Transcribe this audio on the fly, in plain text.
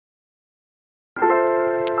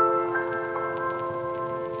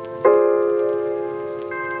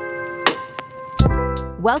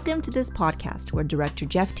Welcome to this podcast where director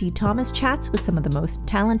Jeff T. Thomas chats with some of the most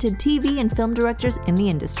talented TV and film directors in the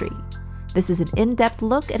industry. This is an in-depth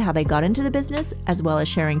look at how they got into the business, as well as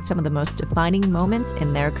sharing some of the most defining moments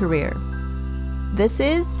in their career. This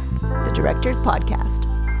is the Directors Podcast.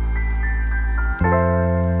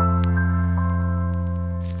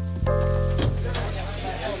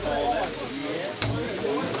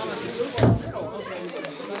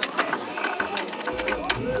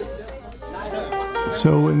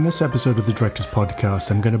 So in this episode of the Directors Podcast,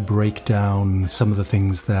 I'm going to break down some of the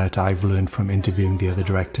things that I've learned from interviewing the other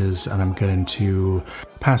directors, and I'm going to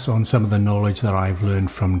pass on some of the knowledge that I've learned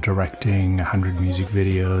from directing 100 music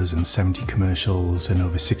videos and 70 commercials and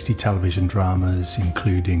over 60 television dramas,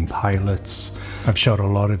 including pilots. I've shot a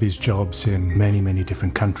lot of these jobs in many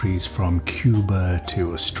different countries, from Cuba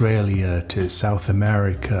to Australia to South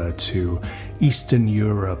America to Eastern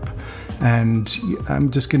Europe. And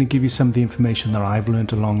I'm just going to give you some of the information that I've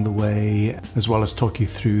learned along the way, as well as talk you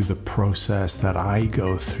through the process that I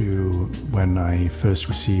go through when I first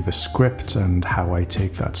receive a script and how I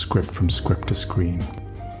take that script from script to screen.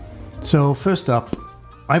 So first up,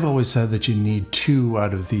 I've always said that you need 2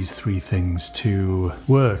 out of these 3 things to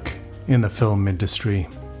work in the film industry.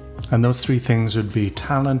 And those 3 things would be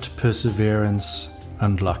talent, perseverance,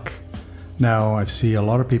 and luck. Now, I see a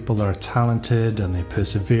lot of people that are talented and they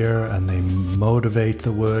persevere and they motivate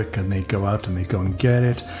the work and they go out and they go and get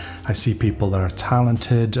it. I see people that are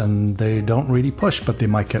talented and they don't really push, but they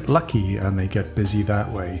might get lucky and they get busy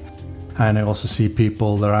that way. And I also see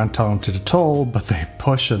people that aren't talented at all, but they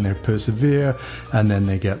push and they persevere, and then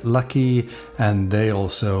they get lucky, and they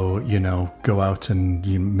also, go out and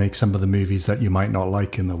you make some of the movies that you might not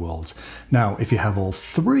like in the world. Now, if you have all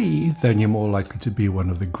 3, then you're more likely to be one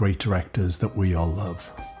of the great directors that we all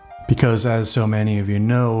love. Because as so many of you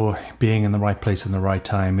know, being in the right place in the right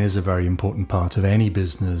time is a very important part of any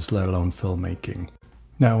business, let alone filmmaking.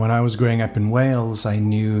 Now, when I was growing up in Wales, I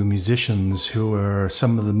knew musicians who were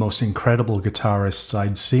some of the most incredible guitarists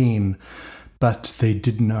I'd seen, but they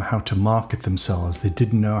didn't know how to market themselves. They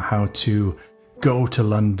didn't know how to go to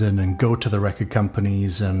London and go to the record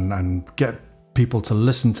companies and get people to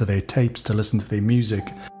listen to their tapes, to listen to their music.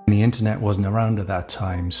 And the internet wasn't around at that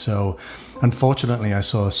time. So unfortunately, I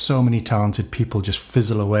saw so many talented people just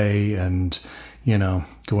fizzle away and,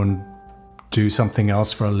 go and do something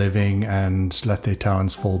else for a living and let their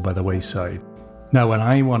talents fall by the wayside. Now, when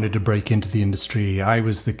I wanted to break into the industry, I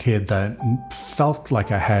was the kid that felt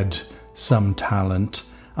like I had some talent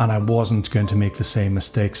and I wasn't going to make the same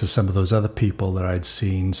mistakes as some of those other people that I'd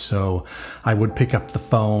seen. So I would pick up the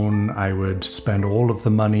phone, I would spend all of the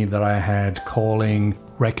money that I had calling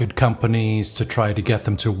record companies to try to get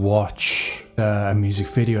them to watch a music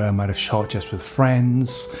video I might have shot just with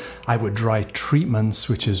friends. I would write treatments,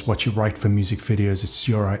 which is what you write for music videos. It's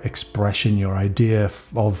your expression, your idea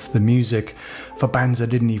of the music for bands I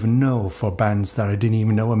didn't even know, for bands that I didn't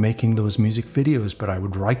even know were making those music videos, but I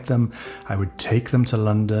would write them, I would take them to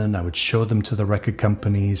London, I would show them to the record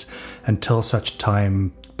companies until such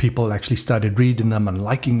time people actually started reading them and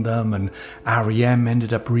liking them, and REM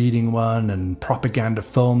ended up reading one, and Propaganda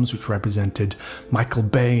Films, which represented Michael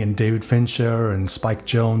Bay and David Fincher and Spike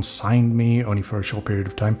Jonze, signed me, only for a short period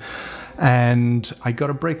of time, and I got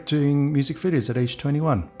a break doing music videos at age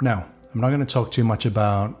 21. Now, I'm not going to talk too much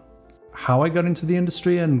about how I got into the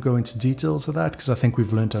industry and go into details of that, because I think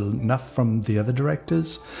we've learned enough from the other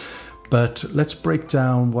directors. But let's break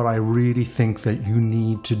down what I really think that you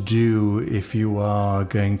need to do if you are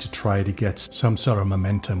going to try to get some sort of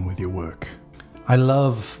momentum with your work. I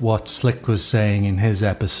love what Slick was saying in his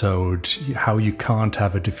episode, how you can't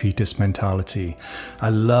have a defeatist mentality. I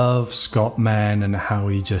love Scott Mann and how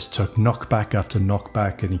he just took knockback after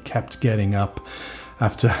knockback and he kept getting up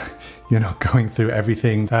after, going through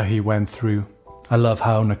everything that he went through. I love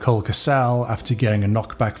how Nicole Kassell, after getting a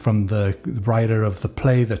knockback from the writer of the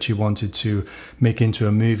play that she wanted to make into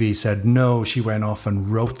a movie, said no. She went off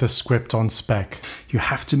and wrote the script on spec. You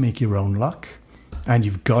have to make your own luck. And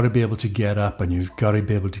you've got to be able to get up and you've got to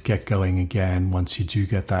be able to get going again once you do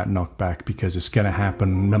get that knockback, because it's going to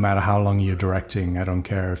happen no matter how long you're directing. I don't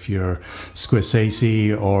care if you're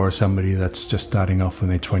Scorsese or somebody that's just starting off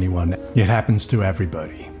when they're 21. It happens to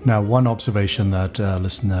everybody. Now, one observation that a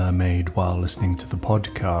listener made while listening to the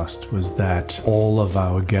podcast was that all of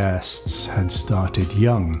our guests had started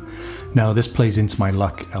young. Now, this plays into my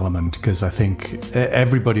luck element, because I think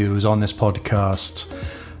everybody that was on this podcast,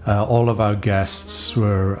 all of our guests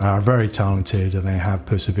are very talented and they have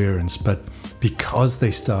perseverance, but because they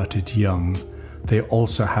started young, they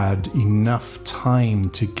also had enough time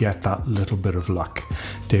to get that little bit of luck.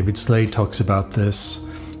 David Slade talks about this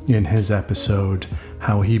in his episode,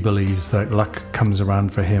 how he believes that luck comes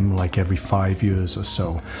around for him like every 5 years or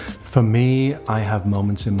so. For me, I have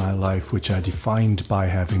moments in my life which are defined by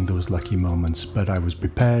having those lucky moments, but I was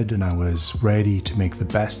prepared and I was ready to make the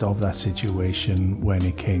best of that situation when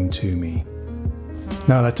it came to me.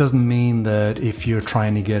 Now, that doesn't mean that if you're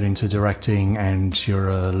trying to get into directing and you're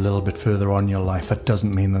a little bit further on in your life, that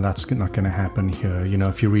doesn't mean that that's not going to happen here. You know,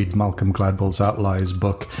 if you read Malcolm Gladwell's Outliers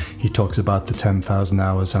book, he talks about the 10,000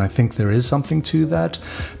 hours, and I think there is something to that,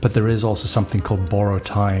 but there is also something called borrowed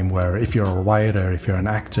time, where if you're a writer, if you're an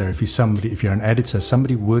actor, if you're an editor,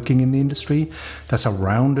 somebody working in the industry that's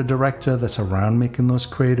around a director, that's around making those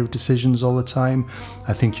creative decisions all the time,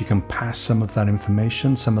 I think you can pass some of that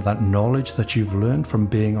information, some of that knowledge that you've learned from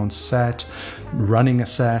being on set, running a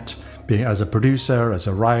set, being as a producer, as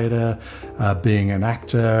a writer, being an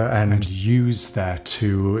actor, and use that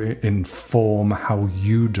to inform how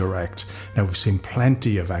you direct. Now, we've seen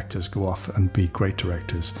plenty of actors go off and be great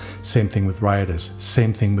directors. Same thing with writers,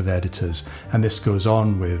 same thing with editors. And this goes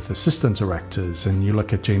on with assistant directors. And you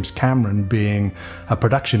look at James Cameron being a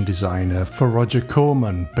production designer for Roger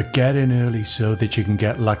Corman, but get in early so that you can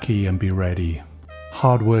get lucky and be ready.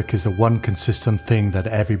 Hard work is the one consistent thing that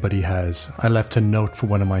everybody has. I left a note for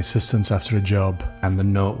one of my assistants after a job, and the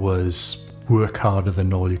note was, work harder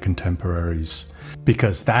than all your contemporaries.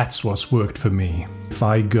 Because that's what's worked for me. If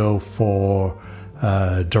I go for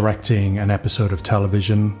directing an episode of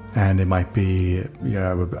television, and it might be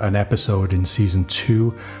an episode in season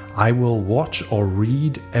 2, I will watch or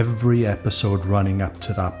read every episode running up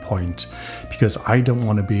to that point, because I don't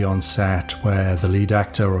want to be on set where the lead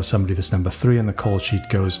actor or somebody that's number 3 on the call sheet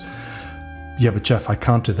goes, yeah, but Jeff, I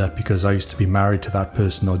can't do that because I used to be married to that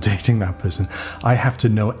person or dating that person. I have to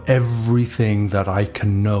know everything that I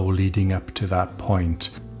can know leading up to that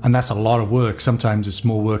point. And that's a lot of work. Sometimes it's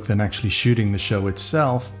more work than actually shooting the show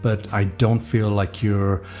itself, but I don't feel like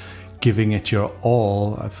you're giving it your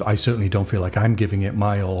all. I certainly don't feel like I'm giving it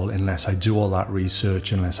my all unless I do all that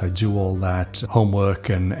research, unless I do all that homework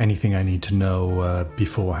and anything I need to know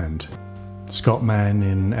beforehand. Scott Mann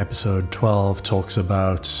in episode 12 talks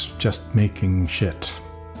about just making shit.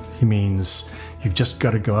 He means you've just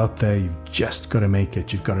got to go out there, you've just got to make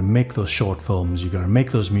it. You've got to make those short films, you've got to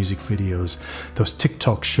make those music videos, those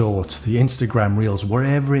TikTok shorts, the Instagram reels,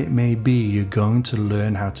 wherever it may be, you're going to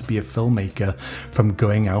learn how to be a filmmaker from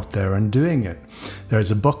going out there and doing it.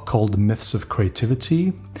 There's a book called The Myths of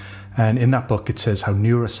Creativity, and in that book it says how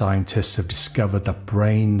neuroscientists have discovered that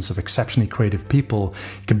brains of exceptionally creative people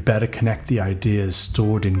can better connect the ideas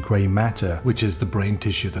stored in grey matter, which is the brain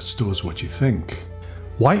tissue that stores what you think.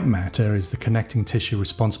 White matter is the connecting tissue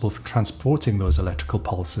responsible for transporting those electrical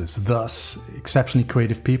pulses. Thus, exceptionally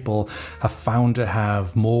creative people have found to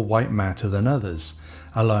have more white matter than others,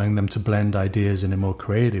 allowing them to blend ideas in a more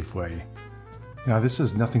creative way. Now, this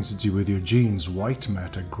has nothing to do with your genes. White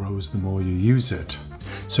matter grows the more you use it.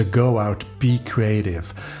 So go out, be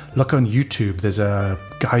creative. Look on YouTube, there's a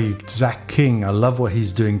guy, Zach King. I love what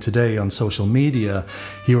he's doing today on social media.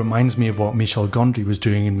 He reminds me of what Michel Gondry was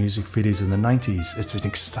doing in music videos in the 90s. It's an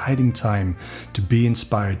exciting time to be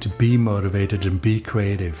inspired, to be motivated, and be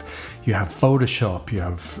creative. You have Photoshop, you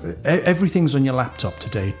have everything's on your laptop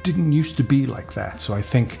today. It didn't used to be like that. So I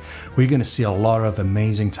think we're going to see a lot of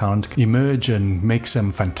amazing talent emerge and make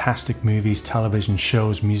some fantastic movies, television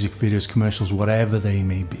shows, music videos, commercials, whatever they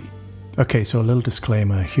may be. Okay, so a little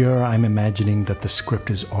disclaimer. Here I'm imagining that the script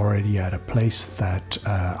is already at a place that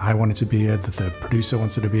I want it to be at, that the producer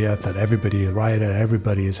wants it to be at, that everybody, the writer,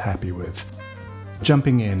 everybody is happy with.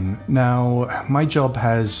 Jumping in. Now, my job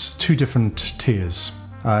has 2 different tiers.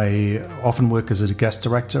 I often work as a guest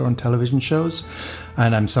director on television shows,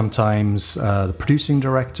 and I'm sometimes the producing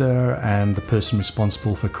director and the person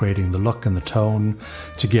responsible for creating the look and the tone,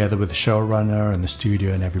 together with the showrunner and the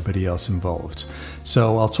studio and everybody else involved.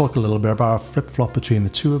 So I'll talk a little bit about a flip-flop between the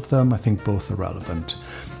 2 of them. I think both are relevant.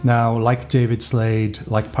 Now, like David Slade,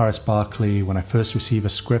 like Paris Barkley, when I first receive a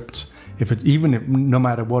script, no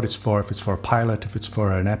matter what it's for, if it's for a pilot, if it's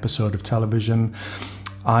for an episode of television,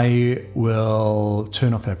 I will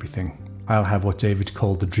turn off everything. I'll have what David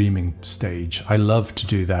called the dreaming stage. I love to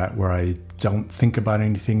do that, where I don't think about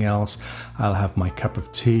anything else. I'll have my cup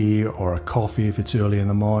of tea or a coffee if it's early in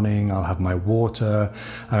the morning. I'll have my water.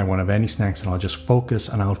 I don't want to have any snacks, and I'll just focus,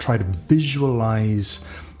 and I'll try to visualize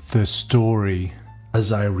the story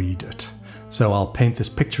as I read it. So I'll paint this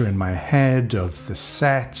picture in my head of the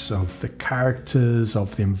sets, of the characters,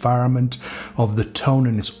 of the environment, of the tone,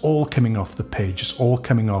 and it's all coming off the page. It's all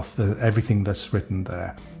coming off everything that's written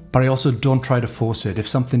there. But I also don't try to force it. If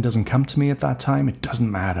something doesn't come to me at that time, it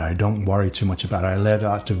doesn't matter. I don't worry too much about it. I let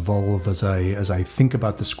that evolve as I think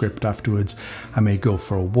about the script afterwards. I may go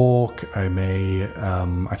for a walk. I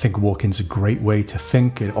think walking's a great way to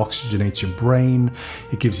think. It oxygenates your brain.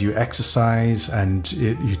 It gives you exercise, and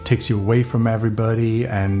it takes you away from everybody,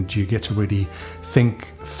 and you get to really think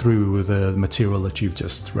through the material that you've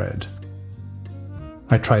just read.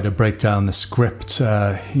 I try to break down the script.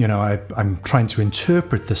 I'm trying to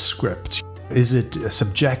interpret the script. Is it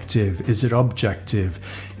subjective? Is it objective?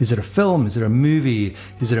 Is it a film? Is it a movie?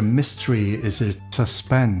 Is it a mystery? Is it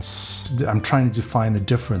suspense? I'm trying to define the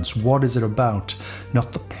difference. What is it about?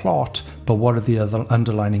 Not the plot, but what are the other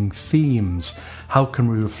underlining themes? How can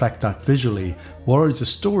we reflect that visually? What is the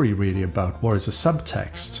story really about? What is the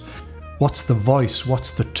subtext? What's the voice?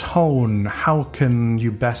 What's the tone? How can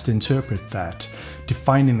you best interpret that?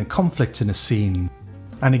 Defining the conflict in a scene.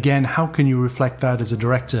 And again, how can you reflect that as a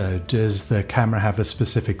director? Does the camera have a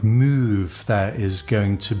specific move that is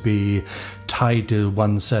going to be tied to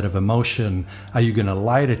one set of emotion? Are you going to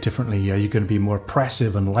light it differently? Are you going to be more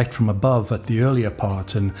oppressive and light from above at the earlier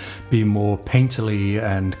part and be more painterly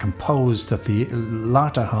and composed at the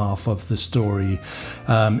latter half of the story?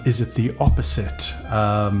 Is it the opposite?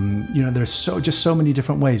 There's so many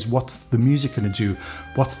different ways. What's the music going to do?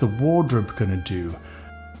 What's the wardrobe going to do?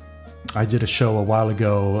 I did a show a while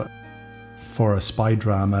ago for a spy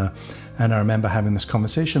drama, and I remember having this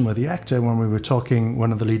conversation with the actor when we were talking,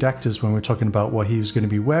 one of the lead actors, when we were talking about what he was going to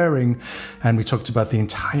be wearing, and we talked about the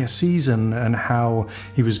entire season and how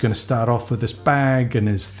he was going to start off with this bag and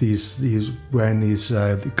he's wearing these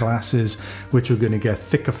glasses which were going to get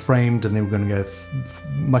thicker framed, and they were going to get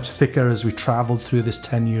much thicker as we traveled through this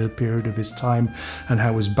 10-year period of his time, and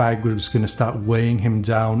how his bag was going to start weighing him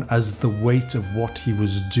down as the weight of what he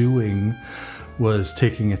was doing was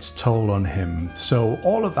taking its toll on him. So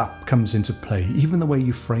all of that comes into play, even the way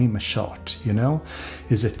you frame a shot,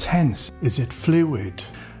 Is it tense? Is it fluid?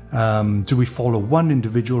 Do we follow one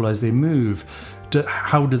individual as they move?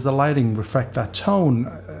 How does the lighting reflect that tone?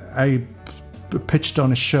 I pitched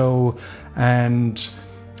on a show and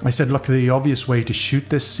I said, look, the obvious way to shoot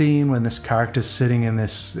this scene when this character's sitting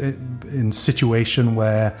in situation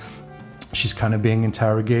where she's kind of being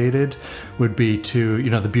interrogated would be to,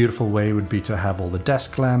 the beautiful way would be to have all the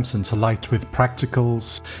desk lamps and to light with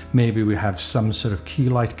practicals. Maybe we have some sort of key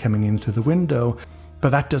light coming in through the window,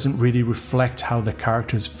 but that doesn't really reflect how the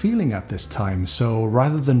character's feeling at this time. So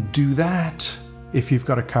rather than do that, if you've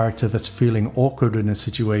got a character that's feeling awkward in a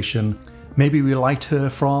situation, maybe we light her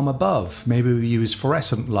from above. Maybe we use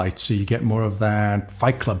fluorescent light so you get more of that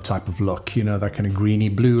Fight Club type of look, that kind of greeny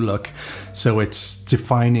blue look. So it's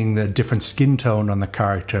defining the different skin tone on the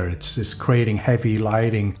character. It's creating heavy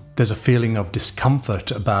lighting. There's a feeling of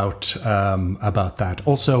discomfort about that.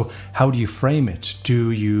 Also, how do you frame it?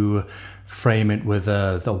 Do you frame it with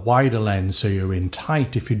the wider lens so you're in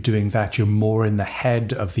tight? If you're doing that, you're more in the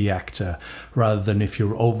head of the actor, rather than if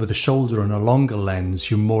you're over the shoulder on a longer lens,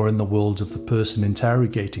 you're more in the world of the person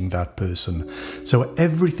interrogating that person. So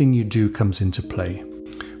everything you do comes into play.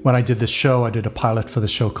 When I did this show, I did a pilot for the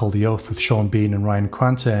show called The Oath with Sean Bean and Ryan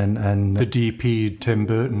Quanten, and the DP, Tim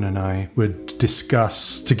Burton, and I would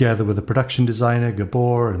discuss together with the production designer,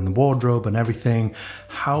 Gabor, and the wardrobe and everything,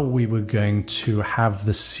 how we were going to have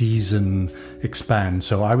the season expand.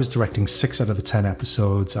 So I was directing 6 out of the 10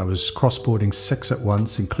 episodes. I was crossboarding 6 at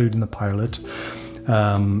once, including the pilot.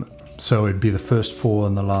 So it'd be the first 4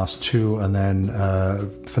 and the last 2, and then a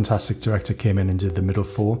fantastic director came in and did the middle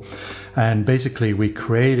 4. And basically we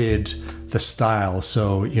created the style.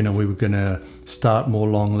 So, we were going to start more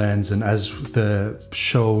long lens, and as the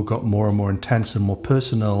show got more and more intense and more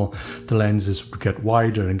personal, the lenses would get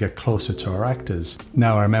wider and get closer to our actors.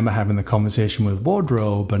 Now, I remember having the conversation with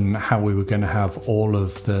wardrobe and how we were going to have all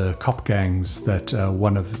of the cop gangs that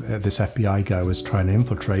one of this FBI guy was trying to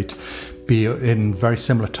infiltrate be in very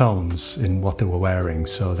similar tones in what they were wearing.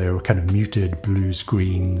 So they were kind of muted blues,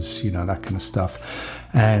 greens, that kind of stuff.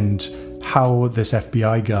 And how this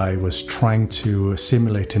FBI guy was trying to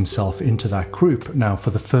simulate himself into that group. Now,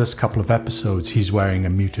 for the first couple of episodes, he's wearing a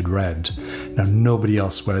muted red. Now, nobody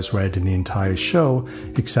else wears red in the entire show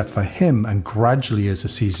except for him. And gradually, as the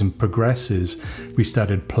season progresses, we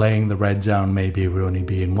started playing the red down. Maybe it would only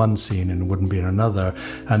be in one scene and it wouldn't be in another.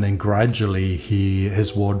 And then gradually,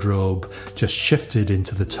 his wardrobe just shifted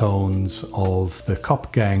into the tones of the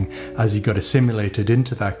cop gang as he got assimilated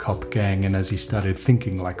into that cop gang and as he started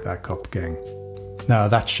thinking like that cop gang. Now,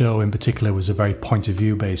 that show in particular was a very point of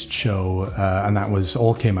view based show, and that was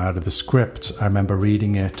all came out of the script. I remember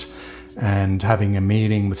reading it and having a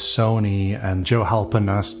meeting with Sony, and Joe Halpin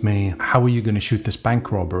asked me, how are you going to shoot this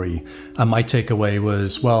bank robbery? And my takeaway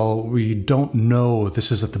was, well, we don't know,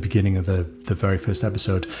 this is at the beginning of the very first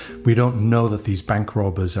episode, we don't know that these bank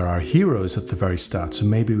robbers are our heroes at the very start. So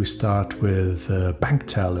maybe we start with bank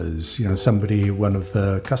tellers, somebody, one of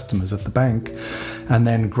the customers at the bank. And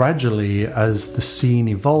then gradually, as the scene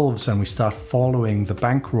evolves and we start following the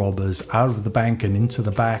bank robbers out of the bank and into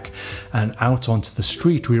the back and out onto the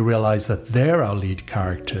street, we realize that they're our lead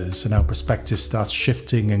characters and our perspective starts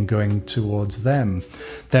shifting and going towards them.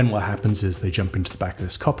 Then what happens is they jump into the back of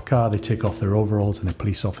this cop car, they take off their overalls and they're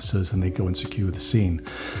police officers, and they go and secure the scene.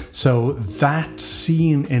 So that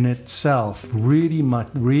scene in itself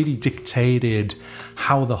really dictated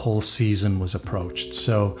how the whole season was approached.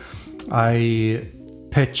 So I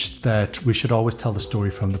pitched that we should always tell the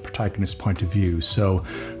story from the protagonist's point of view. So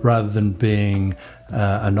rather than being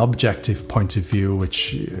an objective point of view,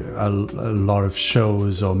 which a lot of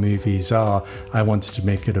shows or movies are, I wanted to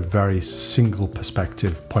make it a very single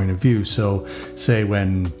perspective point of view. So say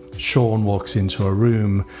when Sean walks into a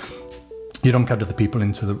room, you don't cut to the people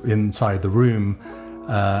inside the room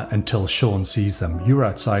until Sean sees them. You're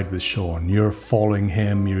outside with Sean, you're following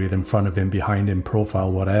him, you're either in front of him, behind him,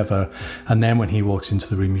 profile, whatever, and then when he walks into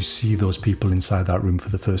the room, you see those people inside that room for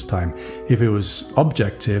the first time. If it was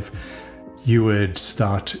objective, you would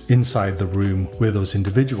start inside the room with those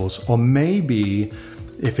individuals. Or maybe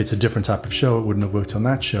if it's a different type of show, it wouldn't have worked on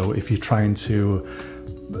that show. If you're trying to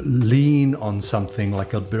lean on something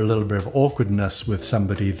like a little bit of awkwardness with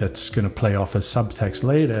somebody that's going to play off as subtext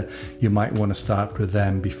later, you might want to start with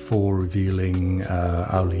them before revealing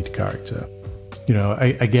our lead character.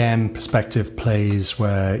 Again, perspective plays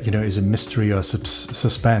where, is it mystery or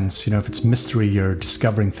suspense? If it's mystery, you're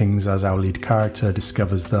discovering things as our lead character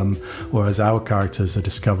discovers them, or as our characters are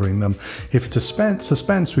discovering them. If it's a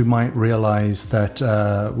suspense, we might realize that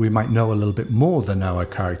we might know a little bit more than our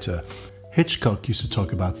character. Hitchcock used to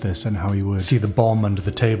talk about this and how he would see the bomb under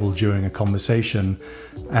the table during a conversation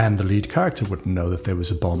and the lead character wouldn't know that there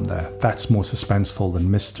was a bomb there. That's more suspenseful than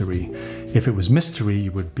mystery. If it was mystery,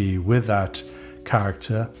 you would be with that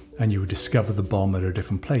character and you would discover the bomb at a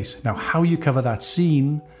different place. Now, how you cover that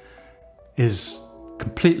scene is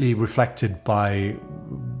completely reflected by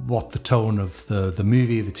what the tone of the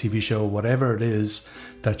movie, the TV show, whatever it is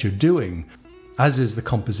that you're doing. As is the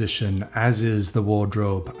composition, as is the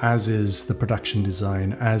wardrobe, as is the production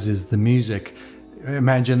design, as is the music.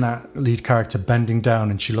 Imagine that lead character bending down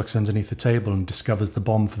and she looks underneath the table and discovers the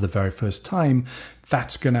bomb for the very first time.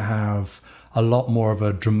 That's going to have a lot more of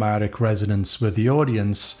a dramatic resonance with the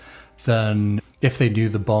audience than if they knew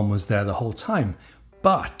the bomb was there the whole time.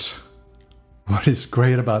 But what is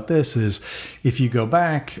great about this is if you go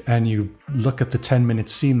back and you look at the 10-minute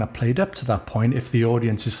scene that played up to that point, if the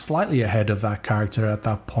audience is slightly ahead of that character at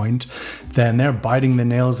that point, then they're biting their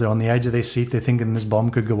nails, they're on the edge of their seat, they're thinking this bomb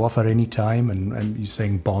could go off at any time, and you're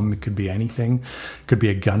saying bomb, it could be anything. It could be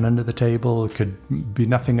a gun under the table, it could be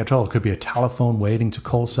nothing at all, it could be a telephone waiting to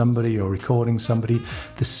call somebody or recording somebody.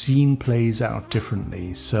 The scene plays out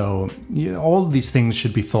differently. So all of these things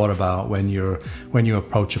should be thought about when you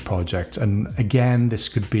approach a project. And again, this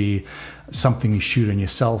could be something you shoot on your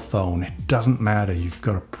cell phone. It doesn't matter. You've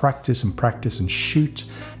got to practice and shoot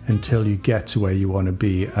until you get to where you want to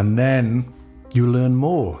be. And then you learn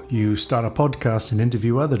more. You start a podcast and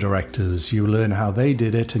interview other directors. You learn how they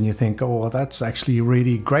did it and you think, oh, that's actually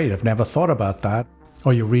really great. I've never thought about that.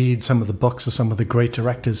 Or you read some of the books that some of the great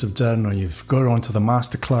directors have done, or you've gone onto the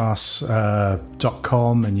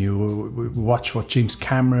masterclass.com and you watch what James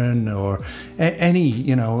Cameron or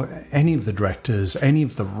any of the directors, any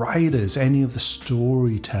of the writers, any of the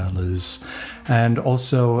storytellers, and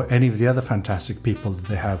also any of the other fantastic people that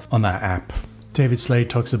they have on that app. David Slade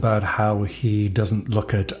talks about how he doesn't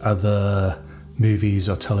look at other movies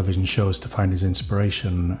or television shows to find his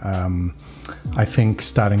inspiration. I think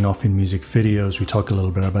starting off in music videos, we talk a little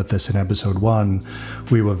bit about this in episode 1,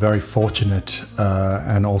 we were very fortunate,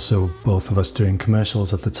 and also both of us doing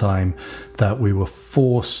commercials at the time, that we were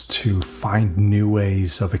forced to find new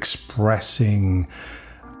ways of expressing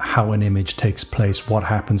how an image takes place, what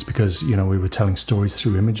happens, because we were telling stories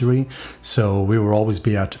through imagery. So we would always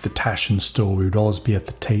be out at the Taschen store, we would always be at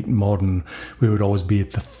the Tate Modern, we would always be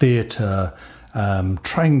at the theatre,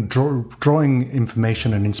 drawing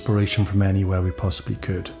information and inspiration from anywhere we possibly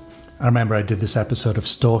could. I remember I did this episode of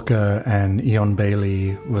Stalker, and Eon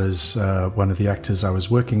Bailey was one of the actors I was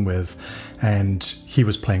working with, and he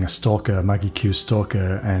was playing a stalker, Maggie Q's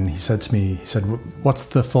stalker, and he said to me, what's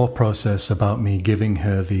the thought process about me giving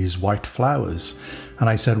her these white flowers? And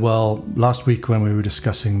I said, well, last week when we were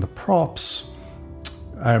discussing the props,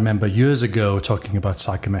 I remember years ago talking about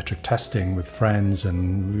psychometric testing with friends,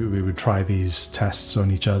 and we would try these tests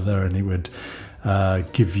on each other, and it would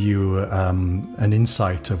give you an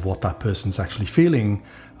insight of what that person's actually feeling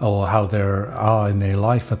or how they are in their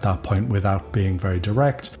life at that point without being very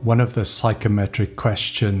direct. One of the psychometric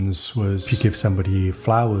questions was, if you give somebody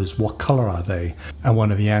flowers, what color are they? And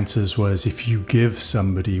one of the answers was, if you give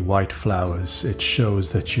somebody white flowers, it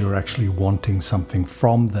shows that you're actually wanting something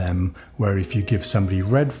from them, where if you give somebody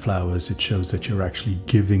red flowers, it shows that you're actually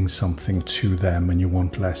giving something to them and you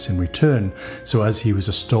want less in return. So as he was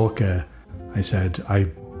a stalker, I said, I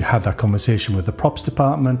had that conversation with the props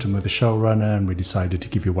department and with the showrunner, and we decided to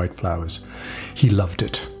give you white flowers. He loved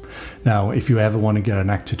it. Now, if you ever want to get an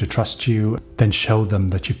actor to trust you, then show them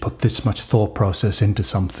that you've put this much thought process into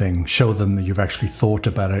something. Show them that you've actually thought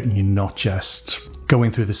about it and you're not just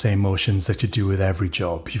going through the same motions that you do with every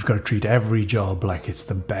job. You've got to treat every job like it's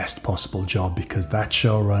the best possible job, because that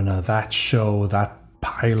showrunner, that show, that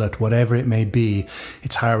pilot, whatever it may be,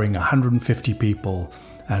 it's hiring 150 people.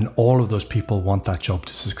 And all of those people want that job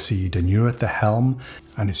to succeed, and you're at the helm,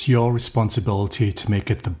 and it's your responsibility to make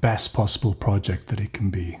it the best possible project that it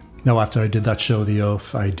can be. Now, after I did that show, The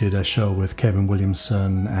Oath, I did a show with Kevin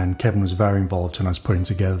Williamson, and Kevin was very involved when I was putting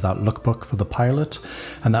together that lookbook for the pilot.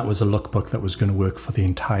 And that was a lookbook that was going to work for the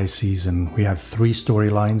entire season. We had 3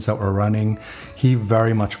 storylines that were running. He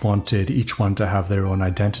very much wanted each one to have their own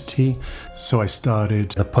identity. So I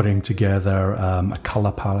started putting together a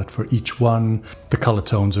color palette for each one. The color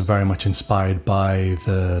tones are very much inspired by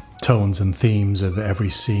the tones and themes of every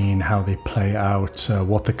scene, how they play out,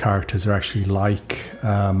 what the characters are actually like.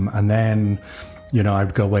 And then, you know,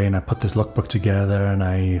 I'd go away and I put this lookbook together, and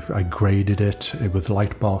I graded it with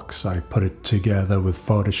Lightbox. I put it together with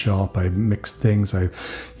Photoshop. I mixed things. I,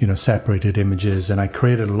 separated images, and I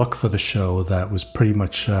created a look for the show that was pretty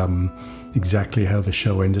much exactly how the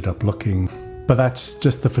show ended up looking. But that's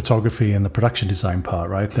just the photography and the production design part,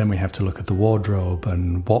 right? Then we have to look at the wardrobe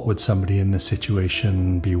and what would somebody in this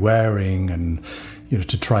situation be wearing, and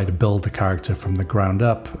to try to build the character from the ground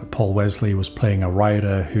up. Paul Wesley was playing a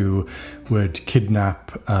writer who would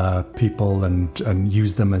kidnap people and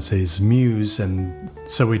use them as his muse. And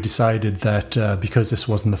so we decided that because this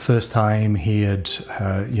wasn't the first time he had,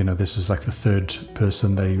 this was like the 3rd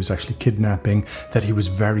person that he was actually kidnapping, that he was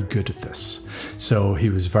very good at this. So he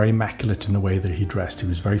was very immaculate in the way that he dressed. He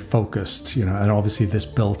was very focused, and obviously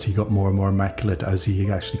he got more and more immaculate as he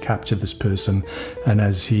actually captured this person and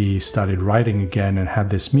as he started writing again and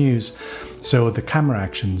had this muse. So the camera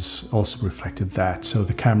actions also reflected that. So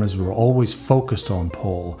the cameras were always focused on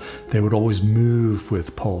Paul. They would always move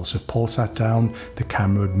with Paul. So if Paul sat down, the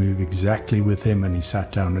camera would move exactly with him, and he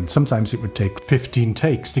sat down. And sometimes it would take 15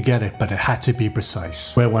 takes to get it, but it had to be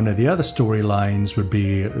precise. Where one of the other storylines would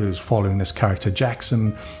be following this character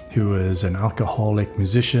Jackson, who was an alcoholic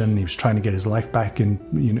musician. He was trying to get his life back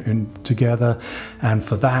together. And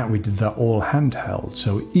for that, we did that all handheld.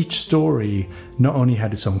 So each story not only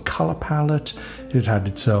had its own color palette, it had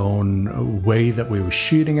its own way that we were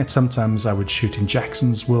shooting it. Sometimes I would shoot in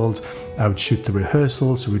Jackson's world. I would shoot the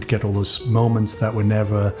rehearsal, so we'd get all those moments that were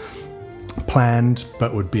never planned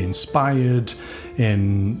but would be inspired.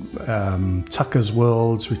 In Tucker's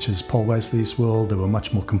world, which is Paul Wesley's world, they were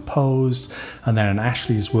much more composed. And then in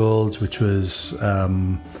Ashley's world, which was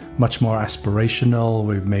much more aspirational,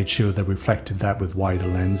 we made sure that we reflected that with wider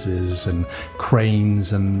lenses and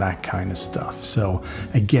cranes and that kind of stuff. So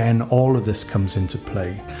again, all of this comes into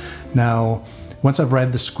play. Now, once I've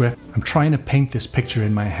read the script, I'm trying to paint this picture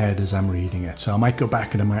in my head as I'm reading it. So I might go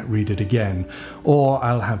back and I might read it again, or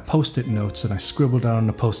I'll have post-it notes and I scribble down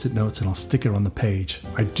the post-it notes and I'll stick it on the page.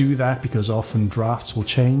 I do that because often drafts will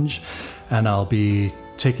change and I'll be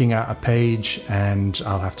taking out a page and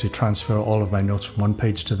I'll have to transfer all of my notes from one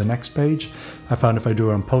page to the next page. I found if I do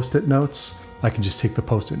it on post-it notes, I can just take the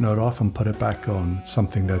post-it note off and put it back on. It's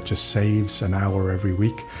something that just saves an hour every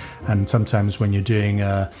week. And sometimes when you're doing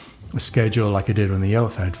a schedule like I did on The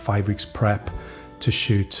Oath, I had 5 weeks prep to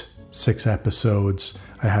shoot 6 episodes.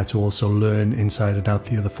 I had to also learn inside and out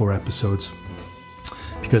the other 4 episodes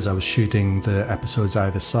because I was shooting the episodes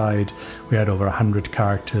either side. We had over 100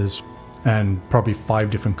 characters and probably 5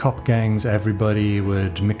 different cop gangs. Everybody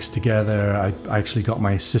would mix together. I actually got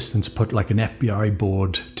my assistant to put like an FBI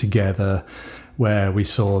board together where we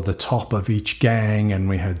saw the top of each gang and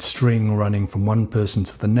we had string running from one person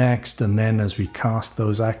to the next. And then as we cast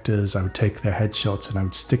those actors, I would take their headshots and I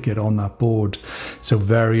would stick it on that board. So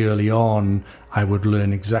very early on, I would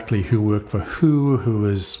learn exactly who worked for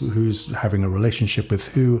who's having a relationship with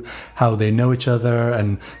who, how they know each other.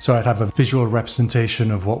 And so I'd have a visual representation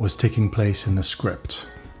of what was taking place in the script.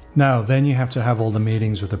 Now, then you have to have all the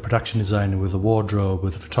meetings with the production designer, with the wardrobe,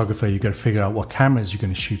 with the photographer. You've got to figure out what cameras you're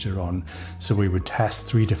going to shoot it on. So we would test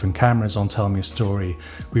 3 different cameras on Tell Me a Story.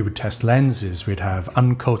 We would test lenses. We'd have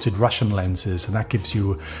uncoated Russian lenses, and that gives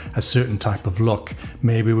you a certain type of look.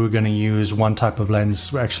 Maybe we're going to use one type of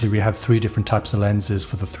lens. Actually, we had 3 different types of lenses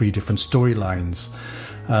for the 3 different storylines.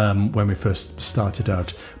 When we first started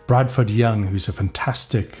out. Bradford Young, who's a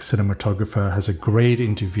fantastic cinematographer, has a great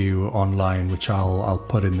interview online, which I'll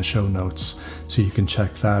put in the show notes so you can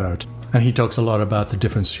check that out. And he talks a lot about the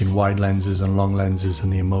difference between wide lenses and long lenses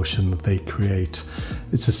and the emotion that they create.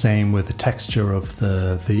 It's the same with the texture of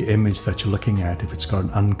the image that you're looking at. If it's got an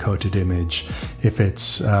uncoated image, if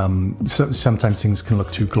it's sometimes things can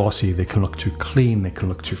look too glossy, they can look too clean, they can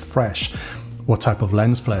look too fresh. What type of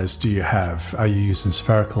lens flares do you have? Are you using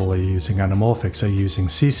spherical? Are you using anamorphics? Are you using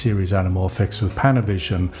C-series anamorphics with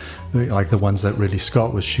Panavision, like the ones that Ridley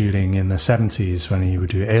Scott was shooting in the 70s when he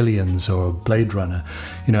would do Aliens or Blade Runner?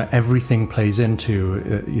 Everything plays into,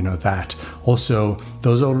 that. Also,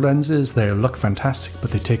 those old lenses, they look fantastic,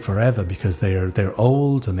 but they take forever because they're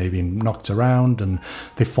old and they've been knocked around and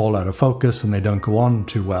they fall out of focus and they don't go on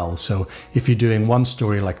too well. So if you're doing one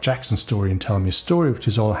story like Jackson's story and Tell Me a Story, which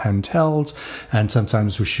is all handheld, and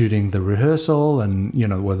sometimes we're shooting the rehearsal and,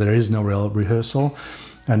 where there is no real rehearsal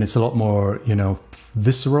and it's a lot more,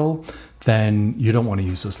 visceral, then you don't want to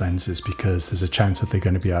use those lenses because there's a chance that they're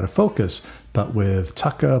going to be out of focus. But with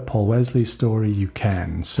Tucker, Paul Wesley's story, you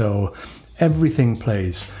can. So everything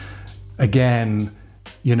plays. Again,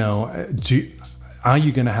 are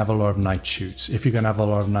you going to have a lot of night shoots? If you're going to have a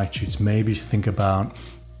lot of night shoots, maybe you should think about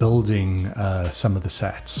building some of the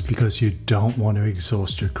sets because you don't want to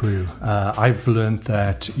exhaust your crew. I've learned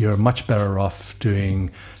that you're much better off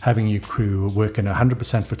having your crew working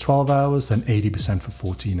 100% for 12 hours than 80% for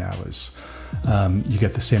 14 hours. You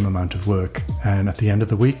get the same amount of work, and at the end of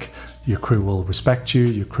the week, your crew will respect you,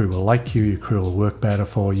 your crew will like you, your crew will work better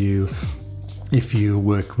for you if you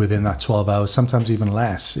work within that 12 hours, sometimes even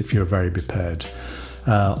less if you're very prepared.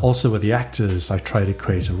 Also with the actors, I try to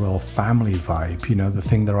create a real family vibe. The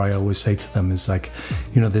thing that I always say to them is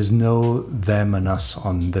there's no them and us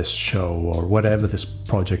on this show or whatever this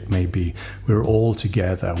project may be. We're all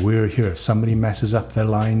together. We're here. If somebody messes up their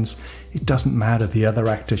lines, it doesn't matter. The other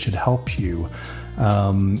actor should help you.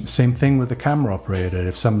 Same thing with the camera operator.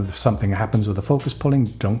 If something happens with the focus pulling,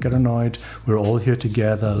 don't get annoyed. We're all here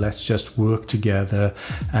together. Let's just work together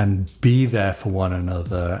and be there for one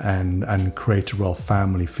another and create a real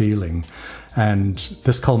family feeling. And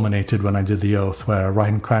this culminated when I did The Oath, where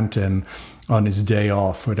Ryan Cranton on his day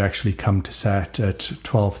off would actually come to set at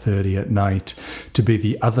 12:30 at night to be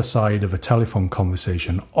the other side of a telephone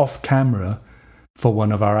conversation off camera for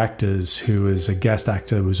one of our actors who is a guest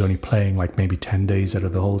actor who was only playing like maybe 10 days out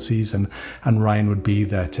of the whole season, and Ryan would be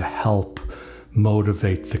there to help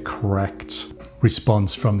motivate the correct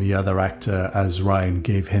response from the other actor as Ryan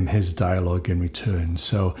gave him his dialogue in return.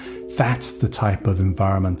 So that's the type of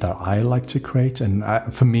environment that I like to create, and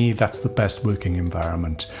for me that's the best working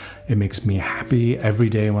environment. It makes me happy every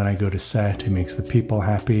day when I go to set. It makes the people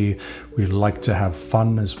happy. We like to have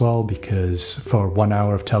fun as well because for 1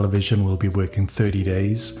 hour of television we'll be working 30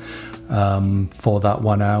 days for that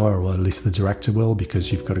 1 hour, or at least the director will,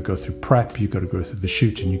 because you've got to go through prep, you've got to go through the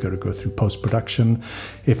shoot, and you've got to go through post-production.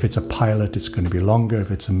 If it's a pilot, it's going to be longer.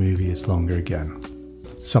 If it's a movie, it's longer again.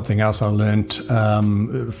 Something else I learned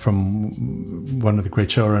from one of the great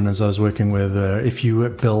showrunners I was working with, if you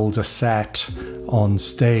build a set on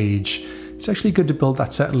stage, it's actually good to build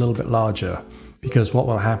that set a little bit larger, because what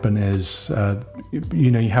will happen is,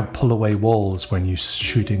 you have pull-away walls when you're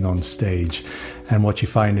shooting on stage. And what you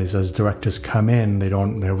find is as directors come in,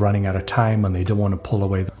 they're running out of time and they don't want to pull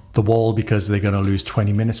away the wall because they're going to lose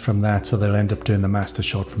 20 minutes from that. So they'll end up doing the master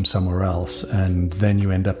shot from somewhere else. And then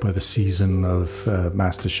you end up with a season of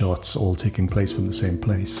master shots all taking place from the same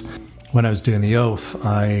place. When I was doing The Oath,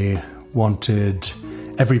 I wanted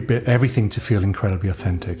everything to feel incredibly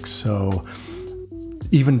authentic. So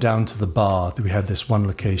even down to the bar, we had this one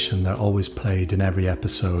location that always played in every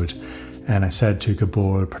episode. And I said to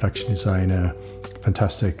Gabor, production designer,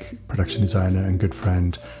 fantastic production designer and good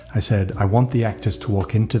friend, I said, I want the actors to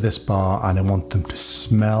walk into this bar and I want them to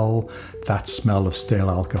smell that smell of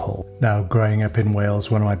stale alcohol. Now, growing up in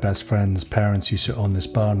Wales, one of my best friend's parents used to own this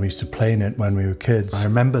bar and we used to play in it when we were kids. I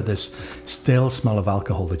remember this stale smell of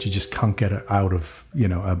alcohol that you just can't get out of,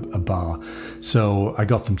 a bar. So I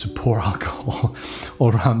got them to pour alcohol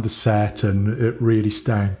all around the set and it really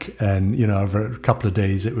stank. And, over a couple of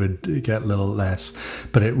days it would get a little less,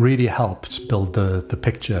 but it really helped build the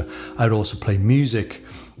picture. I'd also play music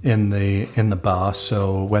in the bar.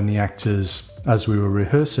 So when the actors, as we were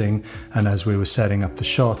rehearsing and as we were setting up the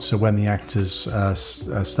shot, so when the actors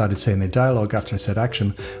started saying their dialogue after I said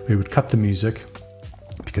action, we would cut the music,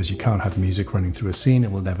 because you can't have music running through a scene.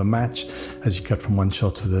 It will never match as you cut from one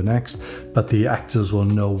shot to the next, but the actors will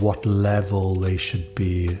know what level they should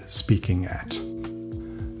be speaking at.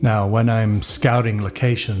 Now, when I'm scouting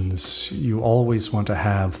locations, you always want to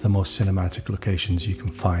have the most cinematic locations you can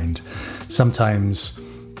find. Sometimes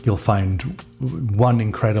you'll find one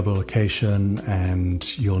incredible location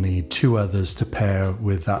and you'll need 2 others to pair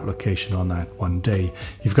with that location on that one day.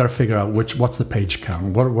 You've got to figure out what's the page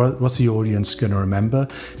count, what's the audience going to remember,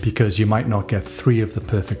 because you might not get 3 of the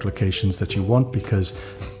perfect locations that you want because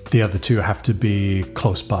the other 2 have to be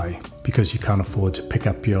close by, because you can't afford to pick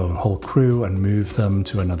up your whole crew and move them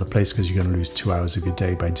to another place, because you're going to lose 2 hours of your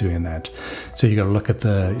day by doing that. So you got to look at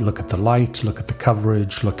the light, look at the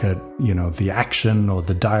coverage, look at, you know, the action or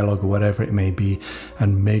the dialogue or whatever it may be,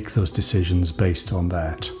 and make those decisions based on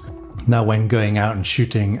that. Now, when going out and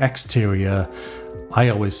shooting exterior, I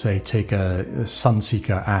always say take a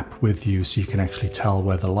Sunseeker app with you so you can actually tell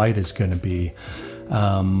where the light is going to be.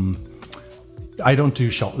 I don't do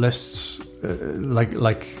shot lists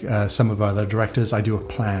like some of our other directors. I do a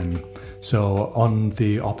plan. So on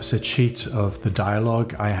the opposite sheet of the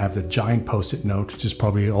dialogue, I have the giant post-it note, which is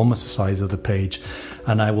probably almost the size of the page,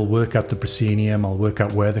 and I will work out the proscenium. I'll work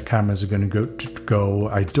out where the cameras are going to go.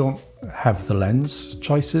 I don't have the lens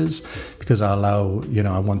choices because I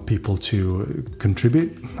want people to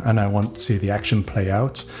contribute and I want to see the action play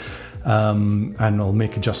out. And I'll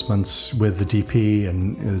make adjustments with the DP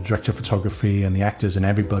and the director of photography and the actors and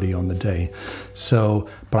everybody on the day. So,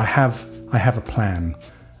 but I have a plan,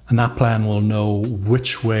 and that plan will know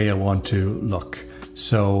which way I want to look.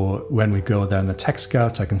 So when we go there in the tech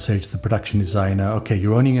scout, I can say to the production designer, okay,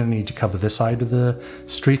 you're only going to need to cover this side of the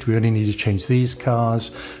street. We only need to change these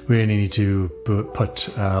cars. We only need to put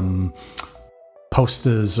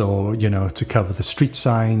posters or, to cover the street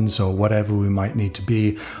signs or whatever we might need to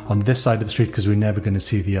be on this side of the street, because we're never going to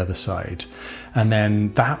see the other side. And then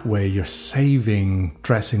that way you're saving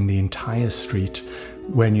dressing the entire street.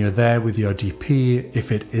 When you're there with your DP,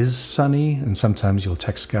 if it is sunny, and sometimes you'll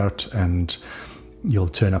tech scout and you'll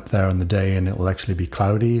turn up there on the day and it will actually be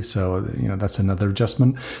cloudy, so that's another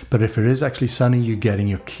adjustment. But if it is actually sunny, you're getting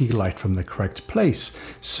your key light from the correct place,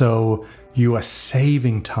 so you are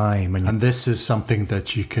saving time, and this is something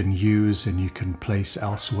that you can use and you can place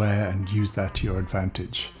elsewhere and use that to your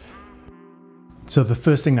advantage. So the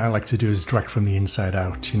first thing I like to do is direct from the inside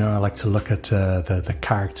out. I like to look at the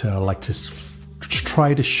character. I like to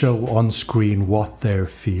try to show on screen what they're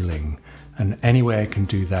feeling, and any way I can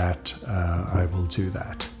do that, I will do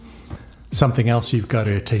that. Something else you've got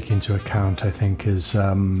to take into account, I think, is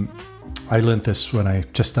I learned this when I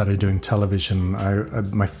just started doing television.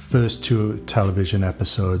 My first 2 television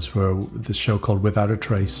episodes were the show called Without a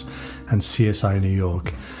Trace and CSI New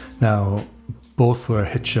York. Now, both were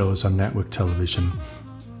hit shows on network television.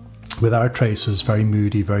 Without a Trace was very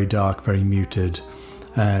moody, very dark, very muted,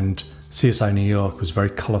 and CSI New York was very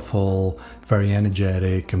colorful, very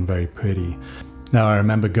energetic, and very pretty. Now, I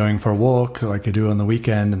remember going for a walk like I do on the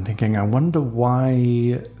weekend and thinking, I wonder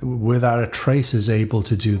why Without a Trace is able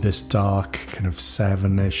to do this dark kind of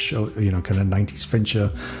 7-ish, kind of 90s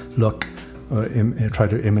Fincher look, try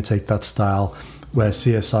to imitate that style, where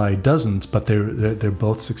CSI doesn't, but they're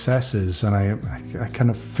both successes. And I kind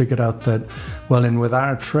of figured out that, well, in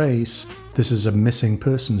Without a Trace, this is a missing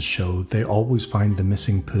persons show. They always find the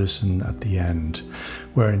missing person at the end.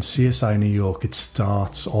 Where in CSI New York, it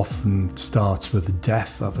often starts with the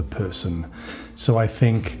death of a person. So I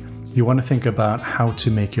think you want to think about how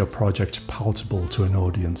to make your project palatable to an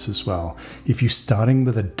audience as well. If you're starting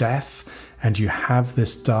with a death and you have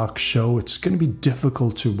this dark show, it's going to be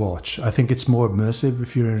difficult to watch. I think it's more immersive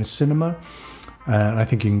if you're in a cinema. And I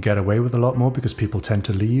think you can get away with a lot more because people tend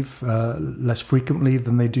to leave less frequently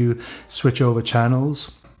than they do switch over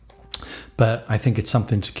channels. But I think it's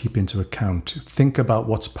something to keep into account. Think about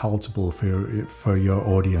what's palatable for your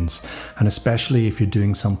audience, and especially if you're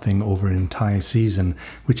doing something over an entire season,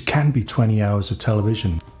 which can be 20 hours of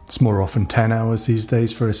television. It's more often 10 hours these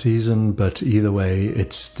days for a season, but either way,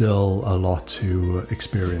 it's still a lot to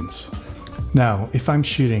experience. Now, if I'm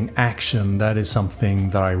shooting action, that is something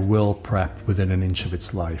that I will prep within an inch of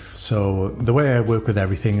its life. So the way I work with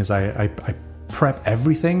everything is I prep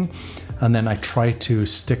everything, and then I try to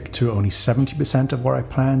stick to only 70% of what I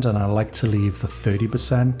planned, and I like to leave the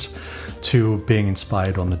 30% to being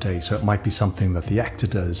inspired on the day. So it might be something that the actor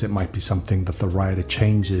does, it might be something that the writer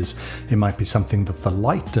changes, it might be something that the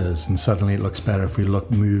light does, and suddenly it looks better if we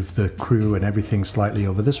move the crew and everything slightly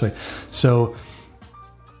over this way. So,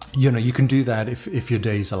 you can do that if your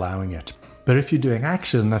day is allowing it. But if you're doing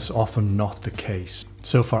action, that's often not the case.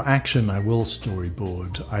 So for action, I will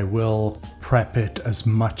storyboard. I will prep it as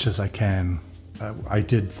much as I can. I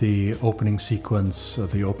did the opening sequence,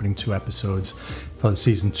 the opening 2 episodes for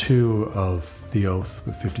season 2 of The Oath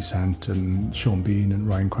with 50 Cent and Sean Bean and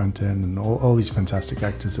Ryan Quentin and all these fantastic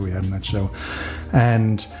actors that we had in that show.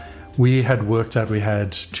 And we had worked out, we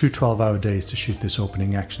had 2 12-hour days to shoot this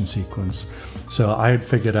opening action sequence. So I had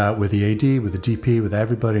figured out with the AD, with the DP, with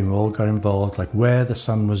everybody, and we all got involved, like where the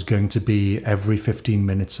sun was going to be every 15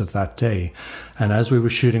 minutes of that day. And as we were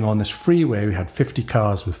shooting on this freeway, we had 50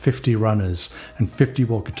 cars with 50 runners and 50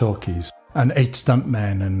 walkie-talkies and 8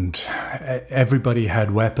 stuntmen, and everybody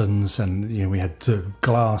had weapons, and we had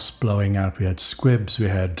glass blowing out, we had squibs, we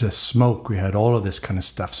had smoke, we had all of this kind of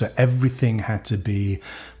stuff. So everything had to be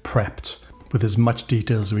prepped with as much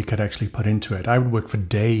detail as we could actually put into it. I would work for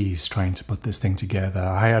days trying to put this thing together.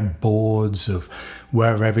 I had boards of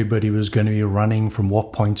where everybody was going to be running from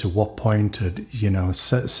what point to what point,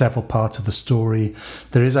 several parts of the story.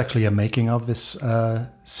 There is actually a making of this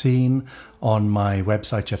scene on my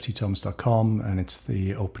website, jeffthomas.com, and it's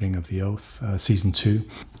the opening of The Oath, season 2.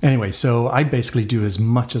 Anyway, so I basically do as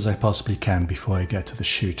much as I possibly can before I get to the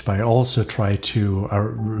shoot, but I also try to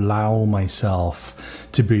allow myself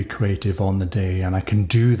to be creative on the day, and I can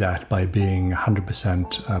do that by being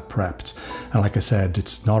 100% prepped. And like I said,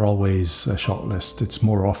 it's not always a shot list, it's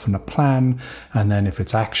more often a plan, and then if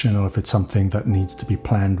it's action or if it's something that needs to be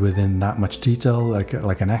planned within that much detail,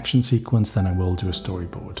 like an action sequence, then I will do a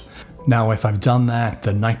storyboard. Now, if I've done that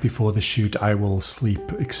the night before the shoot, I will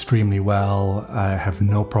sleep extremely well. I have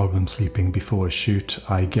no problem sleeping before a shoot.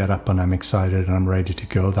 I get up and I'm excited and I'm ready to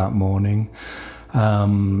go that morning.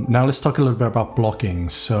 Now let's talk a little bit about blocking.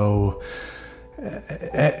 So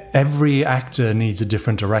every actor needs a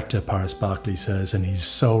different director, Paris Barkley says, and he's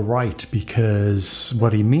so right, because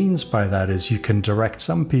what he means by that is you can direct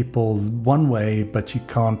some people one way, but you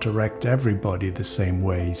can't direct everybody the same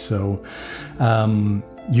way. So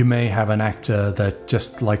you may have an actor that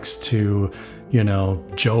just likes to,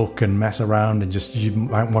 joke and mess around, and you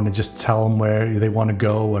might want to just tell them where they want to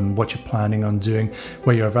go and what you're planning on doing.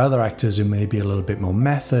 Where you have other actors who may be a little bit more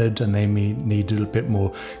method, and they may need a little bit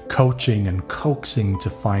more coaching and coaxing to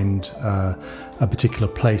find a particular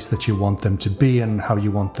place that you want them to be and how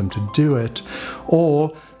you want them to do it.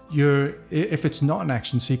 Or if it's not an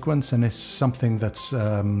action sequence and it's something that's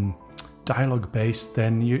dialogue based,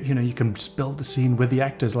 then you can just build the scene with the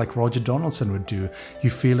actors like Roger Donaldson would do.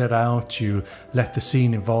 You feel it out, you let the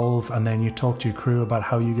scene evolve, and then you talk to your crew about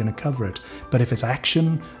how you're going to cover it. But if it's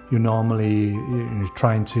action, you're normally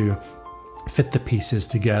trying to fit the pieces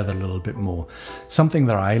together a little bit more. Something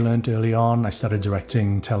that I learned early on, I started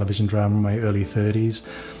directing television drama in my early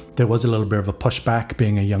 30s. There was a little bit of a pushback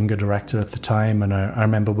being a younger director at the time, and I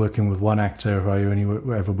remember working with one actor who I only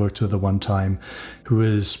ever worked with at one time, who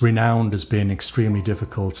was renowned as being extremely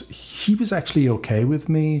difficult. He was actually okay with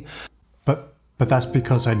me, but that's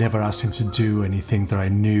because I never asked him to do anything that I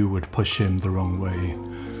knew would push him the wrong way.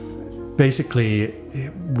 Basically,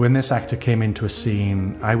 when this actor came into a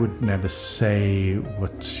scene, I would never say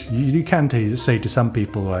what you can say to some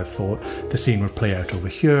people. I thought the scene would play out over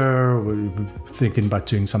here, we're thinking about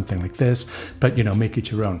doing something like this, but make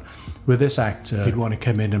it your own. With this actor, he'd want to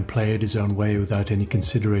come in and play it his own way without any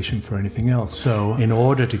consideration for anything else. So in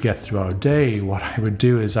order to get through our day, what I would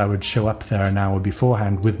do is I would show up there an hour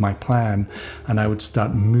beforehand with my plan, and I would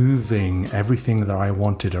start moving everything that I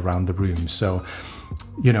wanted around the room. So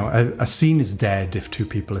a scene is dead if 2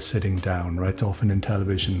 people are sitting down, right? Often in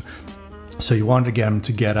television. So you want to get them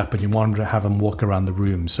to get up and you want to have them walk around the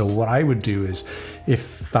room. So what I would do is,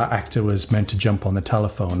 if that actor was meant to jump on the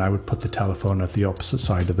telephone, I would put the telephone at the opposite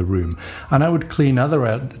side of the room. And I would clean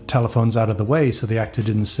other telephones out of the way so the actor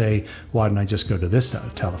didn't say, why didn't I just go to this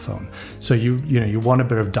telephone? So you want a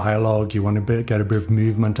bit of dialogue, you want to get a bit of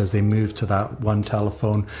movement as they move to that one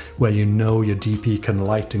telephone where your DP can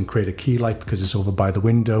light and create a key light because it's over by the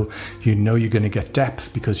window. You're going to get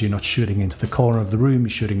depth because you're not shooting into the corner of the room, you're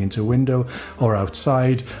shooting into a window or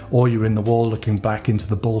outside, or you're in the wall looking back into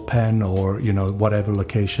the bullpen, or whatever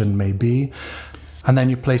location may be. And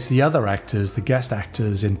then you place the other actors, the guest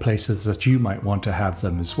actors, in places that you might want to have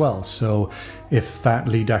them as well. So if that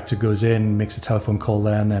lead actor goes in, makes a telephone call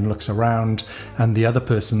there, and then looks around, and the other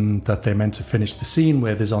person that they're meant to finish the scene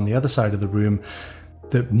with is on the other side of the room,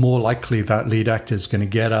 that more likely that lead actor is going to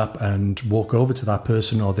get up and walk over to that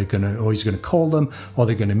person, or he's going to call them, or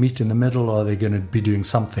they're going to meet in the middle, or they're going to be doing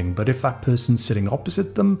something. But if that person's sitting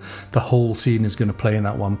opposite them, the whole scene is going to play in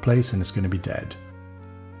that one place and it's going to be dead.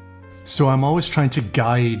 So I'm always trying to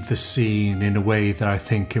guide the scene in a way that I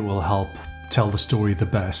think it will help tell the story the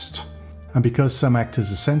best. And because some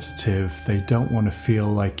actors are sensitive, they don't want to feel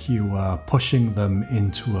like you are pushing them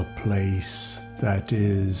into a place that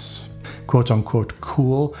is quote unquote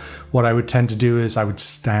cool. What I would tend to do is I would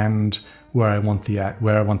stand where I want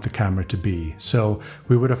the camera to be. So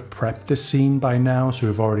we would have prepped this scene by now. So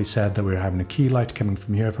we've already said that we're having a key light coming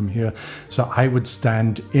from here. So I would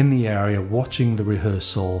stand in the area watching the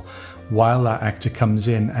rehearsal while that actor comes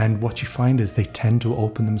in, and what you find is they tend to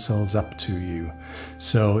open themselves up to you.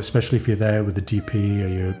 So especially if you're there with the DP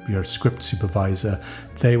or your script supervisor,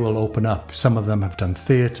 they will open up. Some of them have done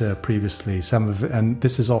theatre previously, and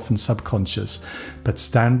this is often subconscious, but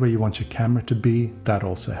stand where you want your camera to be, that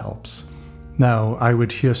also helps. Now, I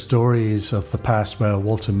would hear stories of the past where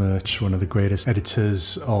Walter Murch, one of the greatest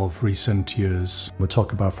editors of recent years, would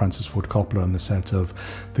talk about Francis Ford Coppola on the set of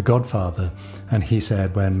The Godfather. And he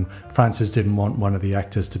said when Francis didn't want one of the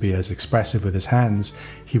actors to be as expressive with his hands,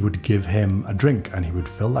 he would give him a drink, and he would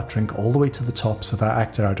fill that drink all the way to the top, so that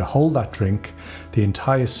actor had to hold that drink the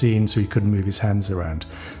entire scene so he couldn't move his hands around.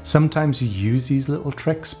 Sometimes you use these little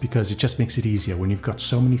tricks because it just makes it easier when you've got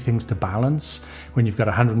so many things to balance, when you've got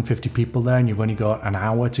 150 people there and you've only got an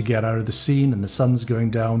hour to get out of the scene and the sun's going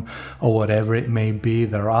down or whatever it may be.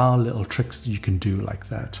 There are little tricks that you can do like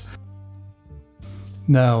that.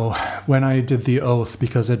 Now, when I did The Oath,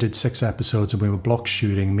 because I did 6 episodes and we were block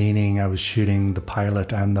shooting, meaning I was shooting the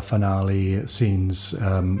pilot and the finale scenes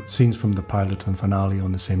from the pilot and finale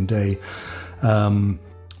on the same day,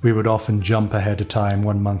 we would often jump ahead of time,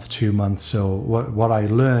 1 month, 2 months. So what I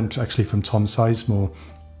learned actually from Tom Sizemore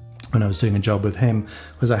when I was doing a job with him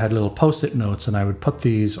was I had little post-it notes, and I would put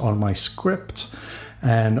these on my script,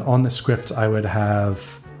 and on the script I would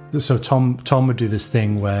have, so Tom would do this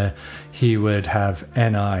thing where he would have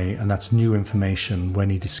NI, and that's new information, when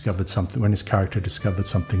he discovered something, when his character discovered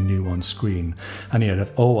something new on screen, and he'd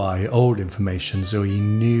have OI, old information, so he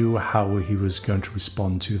knew how he was going to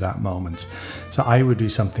respond to that moment. So I would do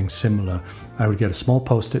something similar. I would get a small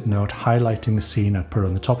post-it note highlighting the scene. I'd put it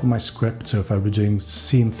on the top of my script. So if I were doing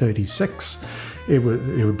scene 36, it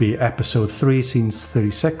would be episode 3, scene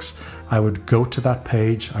 36. I would go to that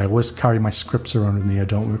page. I always carry my scripts around with me. I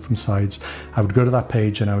don't work from sides. I would go to that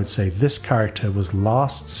page and I would say, this character was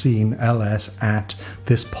last seen LS at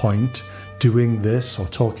this point doing this or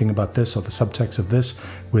talking about this or the subtext of this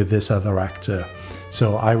with this other actor.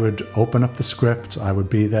 So I would open up the script, I would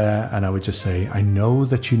be there, and I would just say, I know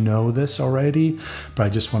that you know this already, but I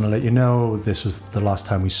just want to let you know this was the last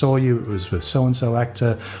time we saw you. It was with so-and-so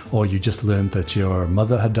actor, or you just learned that your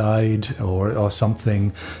mother had died or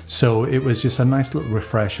something. So it was just a nice little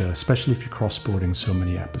refresher, especially if you're cross-boarding so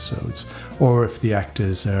many episodes, or if the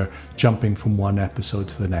actors are jumping from one episode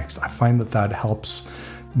to the next. I find that helps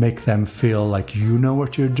make them feel like you know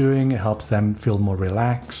what you're doing. It helps them feel more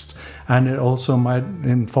relaxed, and it also might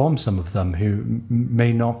inform some of them who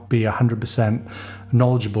may not be 100%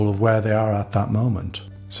 knowledgeable of where they are at that moment.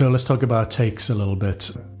 So let's talk about takes a little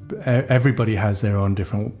bit. Everybody has their own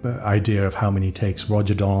different idea of how many takes.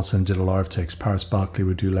 Roger Donaldson did a lot of takes. Paris Barkley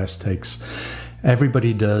would do less takes.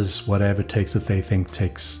 Everybody does whatever takes that they think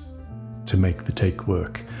takes to make the take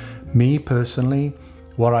work. Me personally,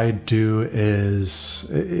 what I do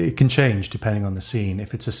is, it can change depending on the scene.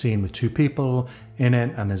 If it's a scene with 2 people in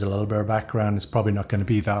it and there's a little bit of background, it's probably not going to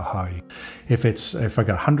be that high. If I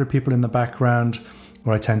got 100 people in the background,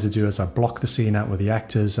 what I tend to do is I block the scene out with the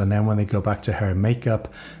actors, and then when they go back to hair and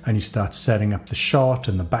makeup and you start setting up the shot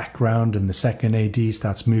and the background and the second AD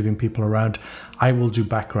starts moving people around, I will do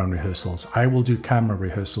background rehearsals. I will do camera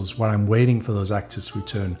rehearsals where I'm waiting for those actors to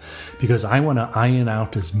return, because I want to iron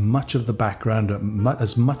out as much of the background,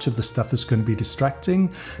 as much of the stuff that's going to be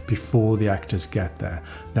distracting before the actors get there.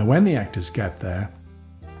 Now, when the actors get there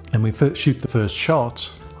and we shoot the first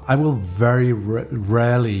shot, I will very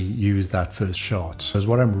rarely use that first shot, because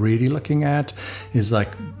what I'm really looking at is like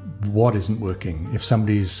what isn't working. If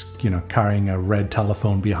somebody's, carrying a red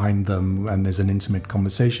telephone behind them and there's an intimate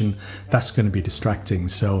conversation, that's going to be distracting.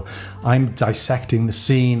 So I'm dissecting the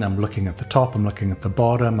scene. I'm looking at the top, I'm looking at the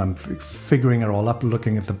bottom, I'm figuring it all up,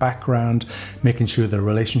 looking at the background, making sure the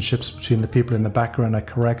relationships between the people in the background are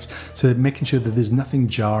correct. So making sure that there's nothing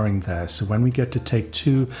jarring there. So when we get to take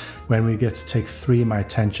 2, when we get to take 3, my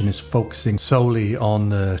attention is focusing solely on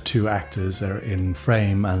the 2 actors that are in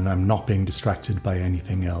frame, and I'm not being distracted by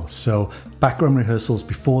anything else. So background rehearsals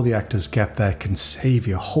before the actors get there can save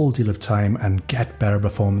you a whole deal of time and get better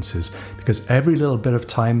performances, because every little bit of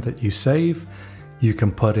time that you save, you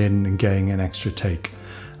can put in getting an extra take.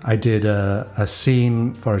 I did a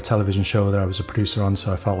scene for a television show that I was a producer on,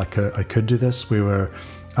 so I felt like I could do this. We were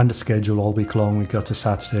under schedule all week long. We got to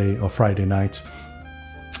Saturday or Friday night.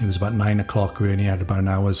 It was about 9 o'clock. We only had about an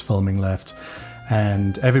hour's filming left,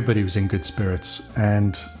 and everybody was in good spirits.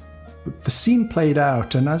 And the scene played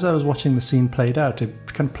out, and as I was watching the scene played out, it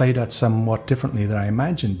kind of played out somewhat differently than I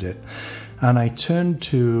imagined it. And I turned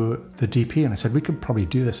to the DP and I said, we could probably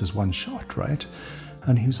do this as one shot, right?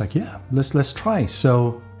 And he was like, yeah, let's try.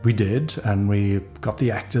 So we did, and we got the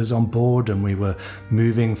actors on board, and we were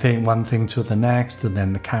moving one thing to the next, and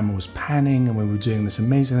then the camera was panning, and we were doing this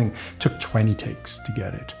amazing thing. It took 20 takes to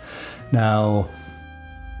get it. Now,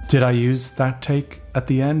 did I use that take at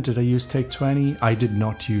the end? Did I use take 20? I did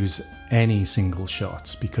not use any single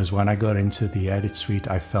shots, because when I got into the edit suite,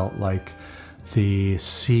 I felt like the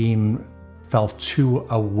scene felt too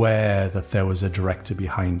aware that there was a director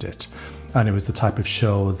behind it. And it was the type of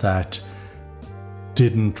show that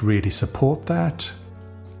didn't really support that.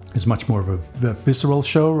 It's much more of a visceral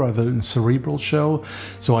show rather than a cerebral show.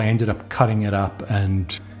 So I ended up cutting it up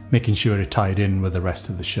and making sure it tied in with the rest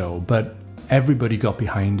of the show. But everybody got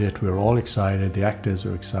behind it. We were all excited. The actors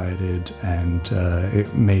were excited, and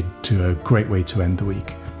it made to a great way to end the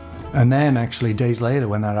week. And then actually days later,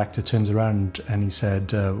 when that actor turns around and he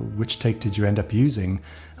said, which take did you end up using?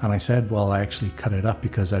 And I said, well, I actually cut it up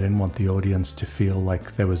because I didn't want the audience to feel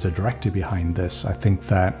like there was a director behind this. I think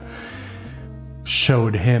that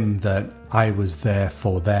showed him that I was there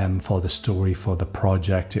for them, for the story, for the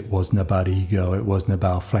project. It wasn't about ego. It wasn't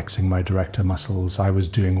about flexing my director muscles. I was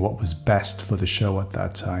doing what was best for the show at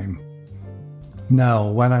that time. Now,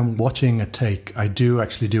 when I'm watching a take, I do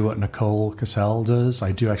actually do what Nicole Cassell does.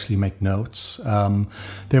 I do actually make notes.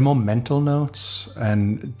 They're more mental notes,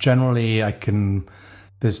 and generally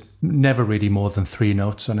there's never really more than 3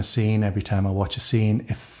 notes on a scene every time I watch a scene.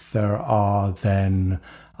 If there are, then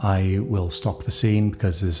I will stop the scene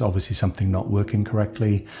because there's obviously something not working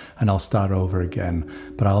correctly, and I'll start over again.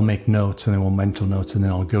 But I'll make notes, and then more mental notes, and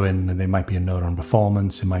then I'll go in, and there might be a note on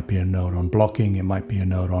performance, it might be a note on blocking, it might be a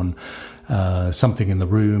note on something in the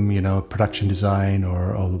room, production design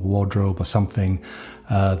or the wardrobe or something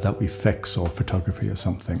that we fix, or photography or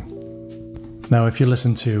something. Now, if you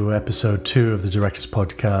listen to episode 2 of the Director's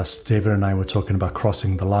Podcast, David and I were talking about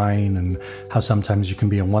crossing the line and how sometimes you can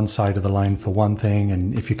be on one side of the line for one thing,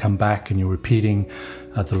 and if you come back and you're repeating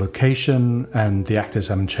at the location and the actors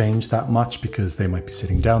haven't changed that much because they might be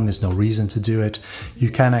sitting down, there's no reason to do it, you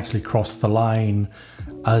can actually cross the line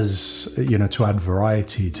as, to add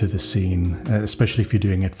variety to the scene, especially if you're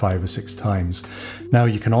doing it 5 or 6 times. Now,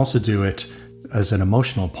 you can also do it as an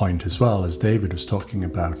emotional point as well, as David was talking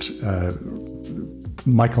about.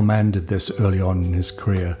 Michael Mann did this early on in his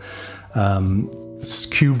career.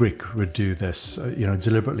 Kubrick would do this,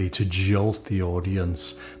 deliberately to jolt the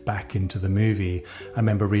audience back into the movie. I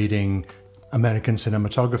remember reading American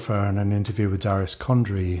Cinematographer and an interview with Darius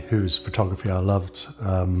Condry, whose photography I loved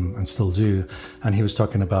and still do. And he was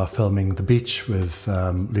talking about filming The Beach with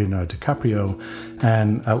Leonardo DiCaprio.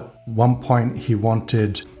 And at one point he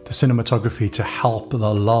wanted the cinematography to help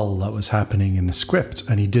the lull that was happening in the script.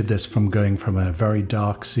 And he did this from going from a very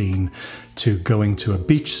dark scene to going to a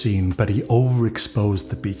beach scene, but he overexposed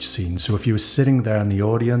the beach scene. So if you were sitting there in the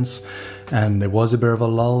audience and there was a bit of a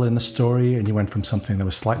lull in the story and you went from something that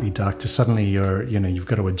was slightly dark to suddenly you've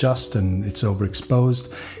got to adjust and it's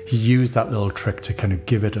overexposed, he used that little trick to kind of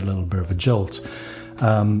give it a little bit of a jolt.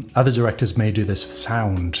 Other directors may do this with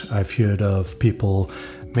sound. I've heard of people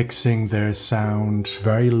mixing their sound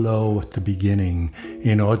very low at the beginning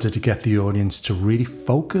in order to get the audience to really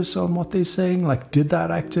focus on what they're saying. Like, did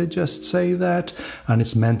that actor just say that? And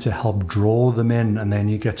it's meant to help draw them in, and then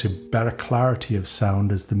you get to better clarity of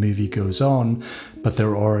sound as the movie goes on, but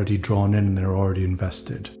they're already drawn in and they're already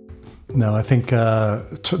invested. No, I think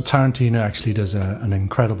Tarantino actually does an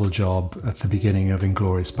incredible job at the beginning of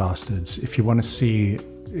Inglourious Basterds. If you want to see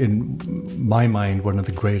in my mind, one of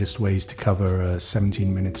the greatest ways to cover a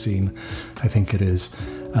 17-minute scene, I think it is.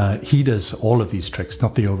 He does all of these tricks,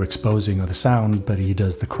 not the overexposing of the sound, but he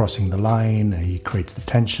does the crossing the line, he creates the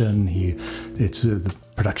tension, the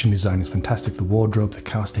production design is fantastic, the wardrobe, the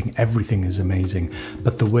casting, everything is amazing.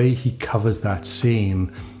 But the way he covers that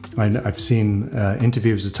scene, I've seen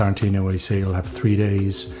interviews with Tarantino where he say he'll have 3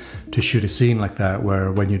 days to shoot a scene like that,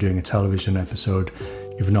 where when you're doing a television episode,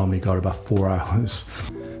 you've normally got about 4 hours.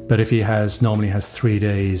 But if he normally has 3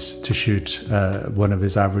 days to shoot one of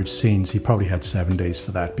his average scenes, he probably had 7 days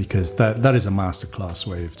for that, because that is a masterclass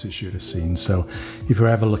way to shoot a scene. So if you're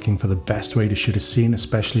ever looking for the best way to shoot a scene,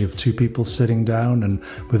 especially of two people sitting down and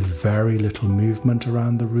with very little movement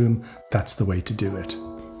around the room, that's the way to do it.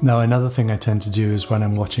 Now, another thing I tend to do is when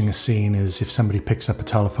I'm watching a scene is if somebody picks up a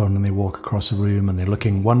telephone and they walk across a room and they're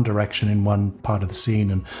looking one direction in one part of the scene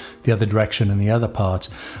and the other direction in the other part,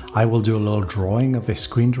 I will do a little drawing of their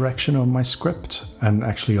screen direction on my script, and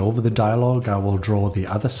actually over the dialogue I will draw the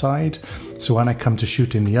other side. So when I come to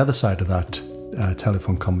shooting the other side of that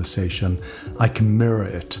telephone conversation, I can mirror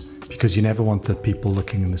it, because you never want the people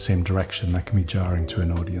looking in the same direction. That can be jarring to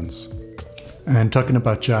an audience. And talking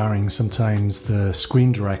about jarring, sometimes the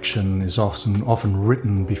screen direction is often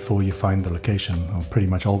written before you find the location, or pretty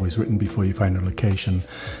much always written before you find a location.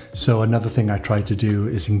 So another thing I try to do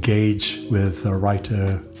is engage with a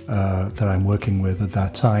writer that I'm working with at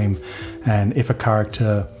that time. And if a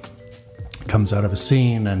character comes out of a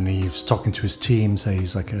scene and he's talking to his team, say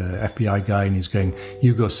he's like an FBI guy and he's going,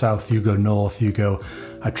 you go south, you go north, you go...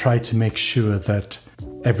 I try to make sure that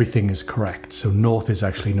everything is correct. So north is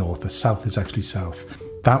actually north, the south is actually south.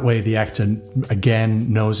 That way the actor,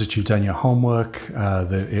 again, knows that you've done your homework,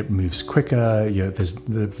 it moves quicker,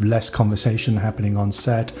 there's less conversation happening on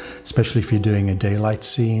set, especially if you're doing a daylight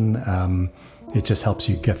scene. It just helps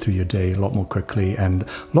you get through your day a lot more quickly and a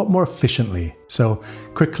lot more efficiently. So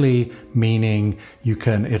quickly meaning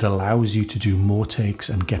it allows you to do more takes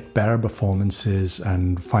and get better performances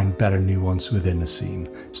and find better nuance within a scene.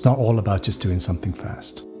 It's not all about just doing something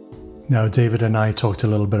fast. Now, David and I talked a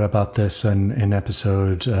little bit about this in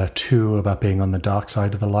episode 2 about being on the dark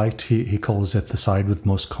side of the light. He calls it the side with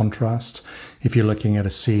most contrast. If you're looking at a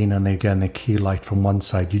scene and they key light from one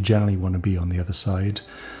side, you generally want to be on the other side.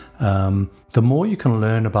 The more you can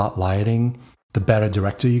learn about lighting, the better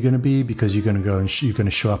director you're going to be, because you're going to go and you're going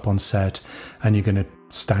to show up on set and you're going to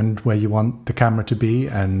stand where you want the camera to be,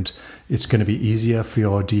 and it's going to be easier for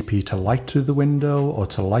your DP to light through the window or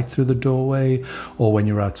to light through the doorway, or when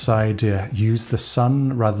you're outside to use the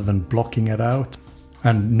sun rather than blocking it out.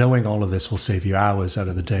 And knowing all of this will save you hours out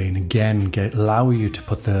of the day, and again allow you to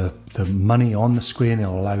put the money on the screen.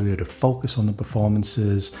 It'll allow you to focus on the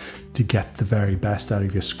performances, to get the very best out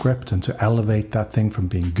of your script and to elevate that thing from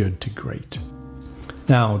being good to great.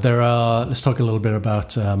 Now, let's talk a little bit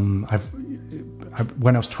about,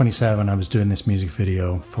 when I was 27, I was doing this music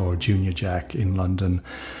video for Junior Jack in London,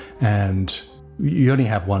 and you only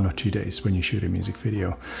have 1 or 2 days when you shoot a music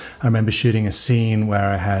video. I remember shooting a scene where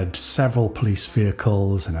I had several police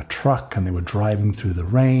vehicles and a truck, and they were driving through the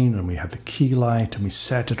rain, and we had the key light and we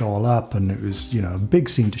set it all up, and it was, a big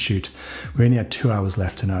scene to shoot. We only had 2 hours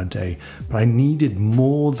left in our day, but I needed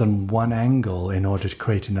more than one angle in order to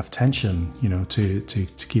create enough tension, to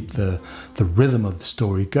keep the rhythm of the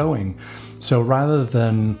story going. So rather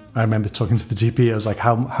than, I remember talking to the DP, I was like,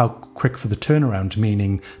 how quick for the turnaround,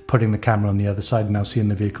 meaning putting the camera on the other side and now seeing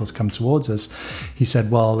the vehicles come towards us. He said,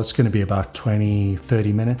 well, it's going to be about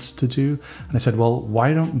 20-30 minutes to do. And I said, well,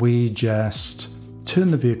 why don't we just turn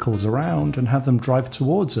the vehicles around and have them drive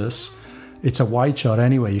towards us? It's a wide shot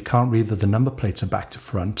anyway. You can't read that the number plates are back to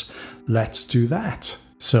front. Let's do that.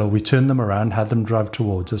 So we turned them around, had them drive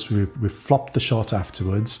towards us. We flopped the shot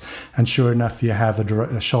afterwards. And sure enough, you have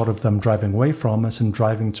a shot of them driving away from us and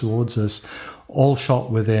driving towards us, all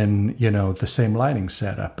shot within, the same lighting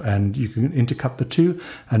setup. And you can intercut the two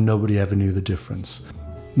and nobody ever knew the difference.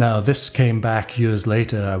 Now, this came back years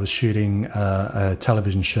later. I was shooting a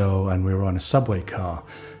television show and we were on a subway car.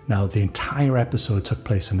 Now, the entire episode took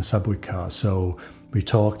place in a subway car. So we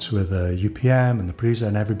talked with the UPM and the producer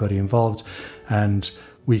and everybody involved. And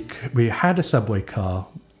we had a subway car,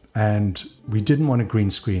 and we didn't want to green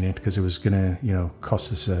screen it because it was going to,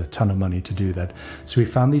 cost us a ton of money to do that. So we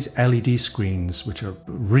found these LED screens, which are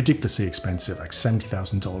ridiculously expensive, like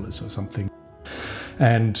 $70,000 or something.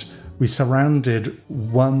 And we surrounded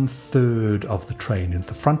 1/3 of the train, in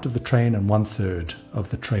the front of the train, and 1/3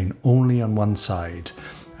 of the train only on one side.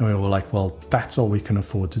 And we were like, well, that's all we can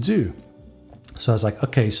afford to do. So I was like,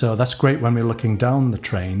 okay, so that's great when we're looking down the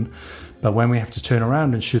train, but when we have to turn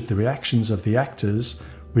around and shoot the reactions of the actors,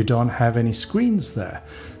 we don't have any screens there.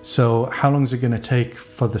 So how long is it going to take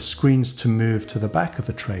for the screens to move to the back of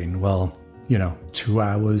the train? Well, 2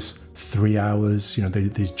 hours, 3 hours,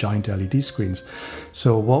 these giant LED screens.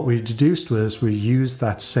 So what we deduced was we used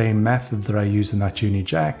that same method that I used in that Uni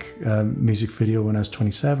Jack music video when I was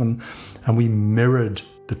 27, and we mirrored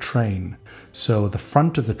the train. So the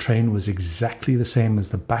front of the train was exactly the same as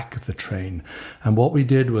the back of the train. And what we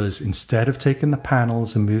did was, instead of taking the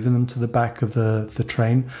panels and moving them to the back of the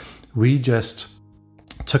train, we just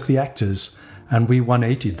took the actors and we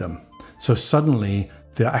 180'd them. So suddenly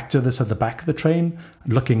the actor that's at the back of the train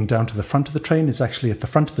looking down to the front of the train is actually at the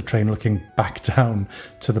front of the train looking back down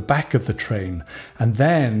to the back of the train. And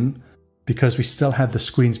then, because we still had the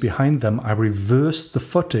screens behind them, I reversed the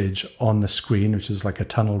footage on the screen, which is like a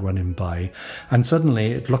tunnel running by, and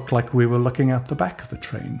suddenly it looked like we were looking at the back of the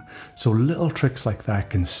train. So little tricks like that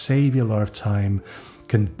can save you a lot of time,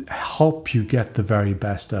 can help you get the very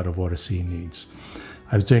best out of what a scene needs.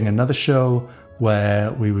 I was doing another show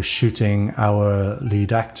where we were shooting our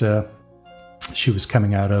lead actor. She was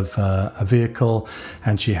coming out of a vehicle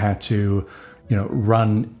and she had to,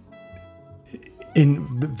 run.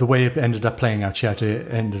 In the way it ended up playing out,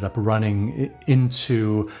 ended up running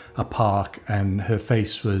into a park and her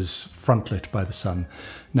face was front-lit by the sun.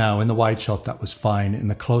 Now, in the wide shot, that was fine. In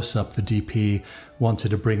the close-up, the DP wanted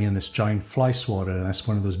to bring in this giant fly swatter, and that's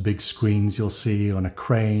one of those big screens you'll see on a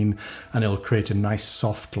crane, and it'll create a nice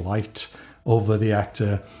soft light over the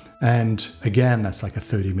actor. And again, that's like a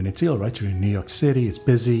 30-minute deal, right? You're in New York City, it's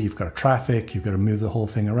busy, you've got traffic, you've got to move the whole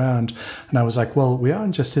thing around. And I was like, well, we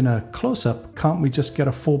aren't just in a close-up. Can't we just get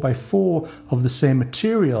a 4x4 of the same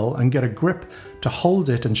material and get a grip to hold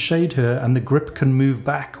it and shade her, and the grip can move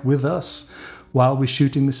back with us while we're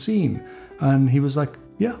shooting the scene? And he was like,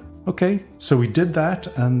 yeah, okay. So we did that,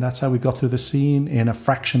 and that's how we got through the scene in a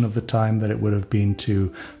fraction of the time that it would have been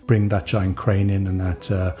to bring that giant crane in and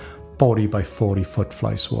that 40 by 40 foot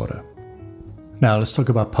fly swatter. Now let's talk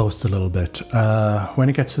about post a little bit. When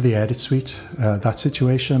it gets to the edit suite, that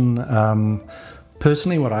situation,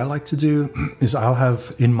 personally what I like to do is I'll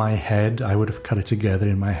have in my head, I would have cut it together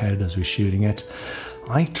in my head as we're shooting it.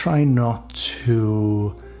 I try not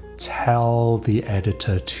to tell the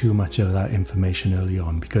editor too much of that information early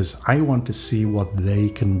on, because I want to see what they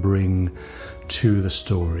can bring to the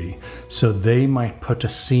story. So they might put a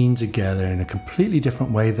scene together in a completely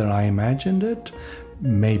different way than I imagined it,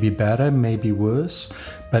 maybe better, maybe worse,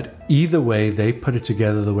 but either way they put it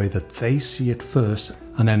together the way that they see it first,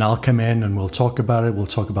 and then I'll come in and we'll talk about it. We'll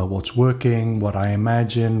talk about what's working, what I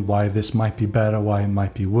imagine, why this might be better, why it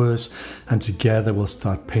might be worse, and together we'll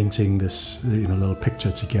start painting this little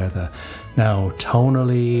picture together. Now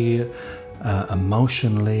tonally,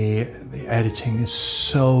 emotionally, the editing is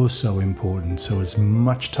so important. So as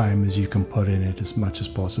much time as you can put in it, as much as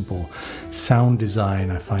possible. Sound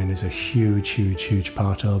design, I find, is a huge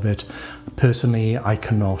part of it. Personally, I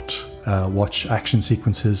cannot watch action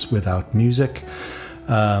sequences without music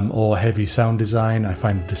or heavy sound design. I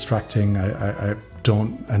find it distracting. I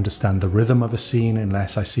don't understand the rhythm of a scene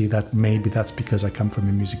unless I see that. Maybe that's because I come from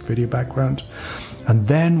a music video background. And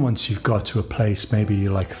then once you've got to a place, maybe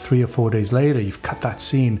like 3 or 4 days later, you've cut that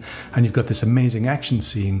scene and you've got this amazing action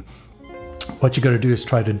scene, what you got to do is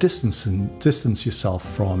try to distance yourself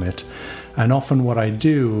from it. And often what I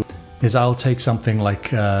do is I'll take something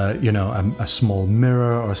like, a small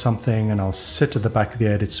mirror or something, and I'll sit at the back of the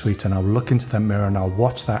edit suite and I'll look into that mirror and I'll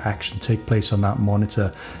watch that action take place on that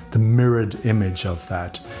monitor, the mirrored image of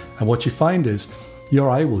that. And what you find is your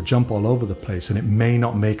eye will jump all over the place, and it may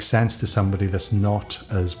not make sense to somebody that's not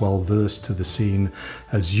as well versed to the scene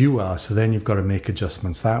as you are. So then you've got to make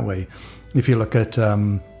adjustments that way. If you look at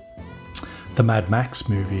the Mad Max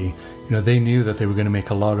movie, they knew that they were going to make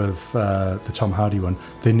a lot of, the Tom Hardy one,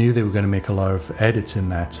 they knew they were going to make a lot of edits in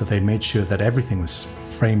that. So they made sure that everything was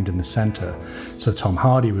framed in the center. So Tom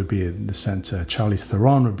Hardy would be in the center, Charlize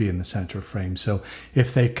Theron would be in the center of frame. So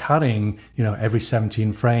if they're cutting, every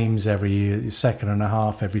 17 frames, every second and a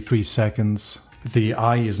half, every 3 seconds, the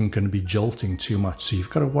eye isn't going to be jolting too much. So you've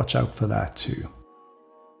got to watch out for that too.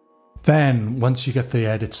 Then, once you get the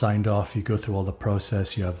edit signed off, you go through all the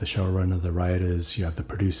process. You have the showrunner, the writers, you have the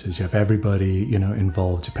producers, you have everybody,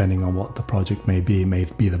 involved, depending on what the project may be. It may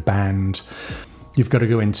be the band. You've got to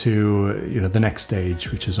go into, the next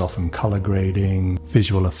stage, which is often color grading,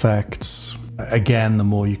 visual effects. Again, the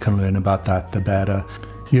more you can learn about that, the better.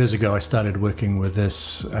 Years ago, I started working with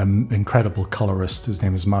this incredible colorist. His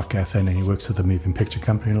name is Mark Ethan, and he works at the Moving Picture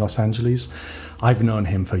Company in Los Angeles. I've known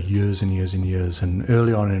him for years and years and years, and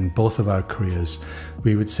early on in both of our careers,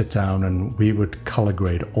 we would sit down and we would color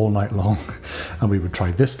grade all night long, and we would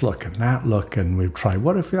try this look and that look, and we'd try,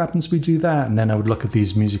 what if it happens we do that? And then I would look at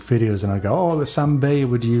these music videos and I'd go, oh, the Sam Bay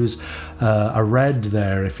would use a red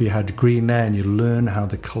there if he had green there, and you learn how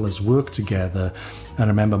the colors work together. And I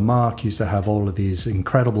remember Mark used to have all of these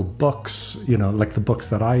incredible books, you know, like the books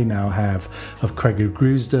that I now have of Craig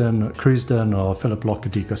Crewsden or Philip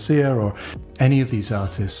Locke Garcia or any of these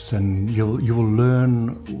artists, and you will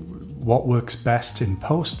learn what works best in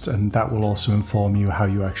post, and that will also inform you how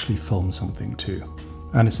you actually film something too.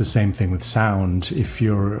 And it's the same thing with sound. If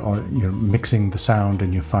you're mixing the sound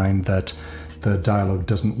and you find that the dialogue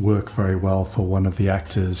doesn't work very well for one of the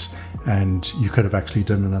actors, and you could have actually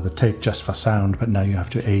done another take just for sound, but now you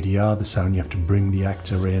have to ADR the sound, you have to bring the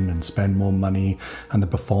actor in and spend more money, and the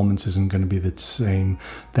performance isn't going to be the same,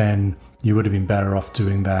 then you would have been better off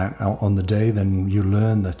doing that on the day. Then you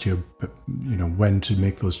learn that when to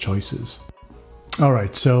make those choices. All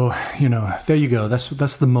right, so, there you go.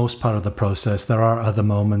 That's the most part of the process. There are other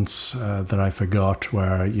moments that I forgot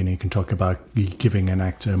where, you can talk about giving an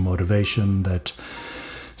actor motivation. That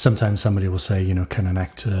sometimes somebody will say, can an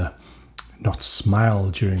actor not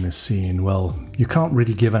smile during this scene? Well, you can't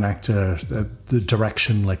really give an actor the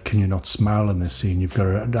direction, like, can you not smile in this scene? You've got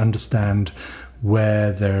to understand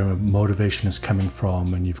where their motivation is coming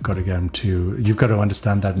from, and you've got to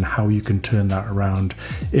understand that and how you can turn that around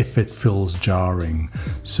if it feels jarring.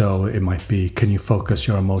 So it might be, can you focus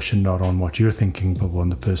your emotion not on what you're thinking, but on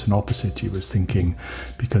the person opposite you is thinking,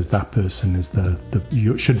 because that person is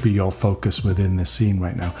should be your focus within this scene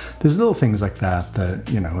right now. There's little things like that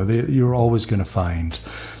you're always going to find.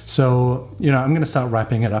 So I'm going to start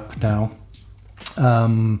wrapping it up now.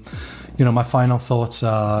 My final thoughts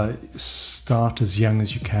are: start as young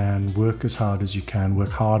as you can, work as hard as you can, work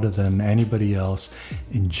harder than anybody else,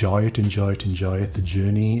 enjoy it. The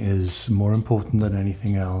journey is more important than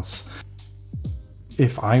anything else.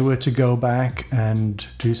 If I were to go back and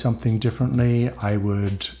do something differently, I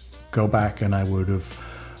would go back and I would have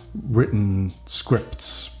written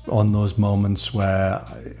scripts on those moments where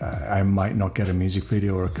I might not get a music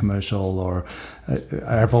video or a commercial, or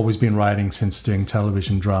I've always been writing since doing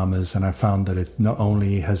television dramas, and I found that it not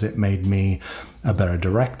only has it made me a better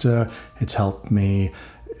director, it's helped new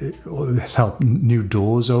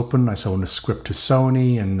doors open. I sold a script to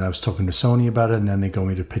Sony, and I was talking to Sony about it, and then they got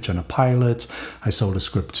me to pitch on a pilot. I sold a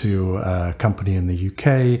script to a company in the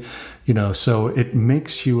UK. So it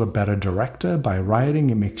makes you a better director by writing.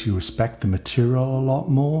 It makes you respect the material a lot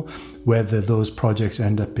more, whether those projects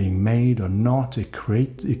end up being made or not. It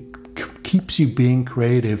keeps you being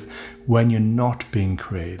creative when you're not being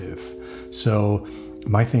creative. So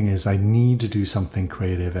my thing is, I need to do something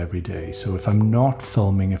creative every day. So if I'm not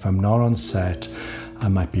filming, if I'm not on set, I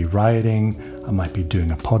might be writing, I might be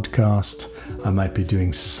doing a podcast, I might be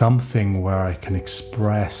doing something where I can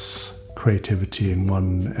express creativity in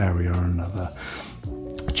one area or another.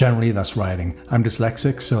 Generally, that's writing. I'm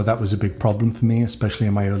dyslexic, so that was a big problem for me, especially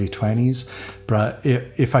in my early 20s. But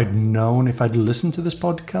if I'd listened to this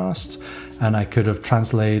podcast, and I could have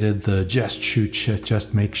translated the just shoot shit,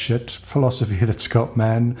 just make shit philosophy that Scott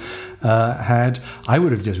Mann had, I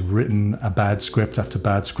would have just written a bad script after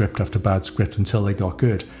bad script after bad script until they got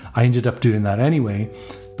good. I ended up doing that anyway,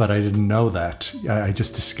 but I didn't know that. I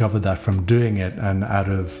just discovered that from doing it, and out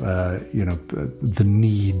of the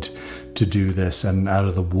need to do this, and out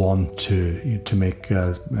of the want to make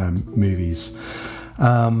movies.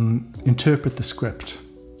 Interpret the script.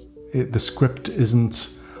 The script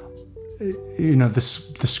isn't,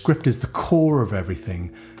 the script is the core of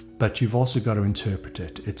everything, but you've also got to interpret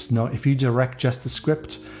it. It's not, if you direct just the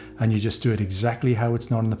script and you just do it exactly how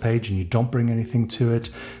it's not on the page and you don't bring anything to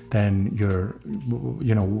it, then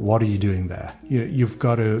what are you doing there? You've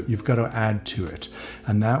got to add to it,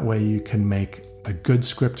 and that way you can make a good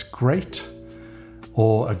script great,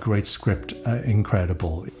 or a great script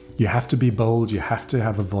incredible. You have to be bold, you have to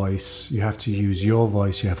have a voice, you have to use your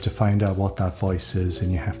voice, you have to find out what that voice is,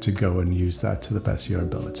 and you have to go and use that to the best of your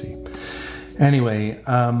ability. Anyway,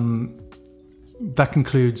 that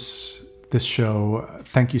concludes this show.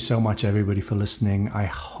 Thank you so much, everybody, for listening. I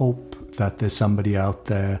hope that there's somebody out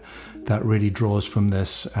there that really draws from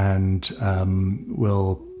this and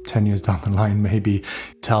will, 10 years down the line, maybe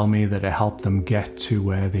tell me that it helped them get to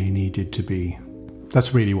where they needed to be.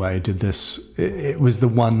 That's really why I did this. It was the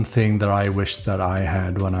one thing that I wished that I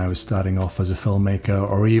had when I was starting off as a filmmaker,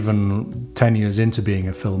 or even 10 years into being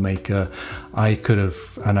a filmmaker. I could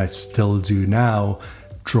have, and I still do now,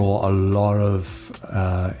 draw a lot of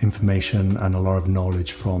information and a lot of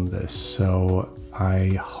knowledge from this. So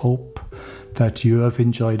I hope that you have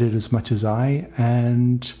enjoyed it as much as I,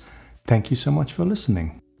 and thank you so much for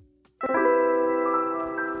listening.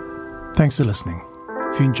 Thanks for listening.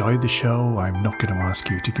 If you enjoyed the show, I'm not going to ask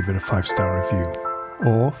you to give it a 5-star review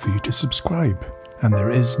or for you to subscribe, and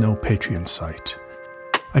there is no Patreon site.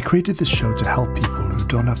 I created this show to help people who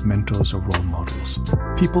don't have mentors or role models,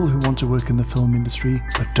 people who want to work in the film industry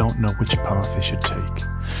but don't know which path they should take.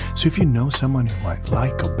 So if you know someone who might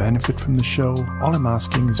like or benefit from the show, all I'm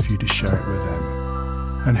asking is for you to share it with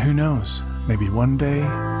them. And who knows, maybe one day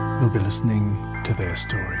we'll be listening to their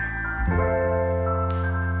story.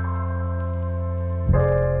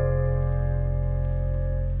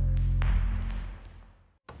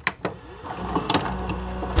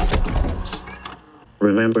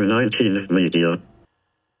 Remember 19 Media.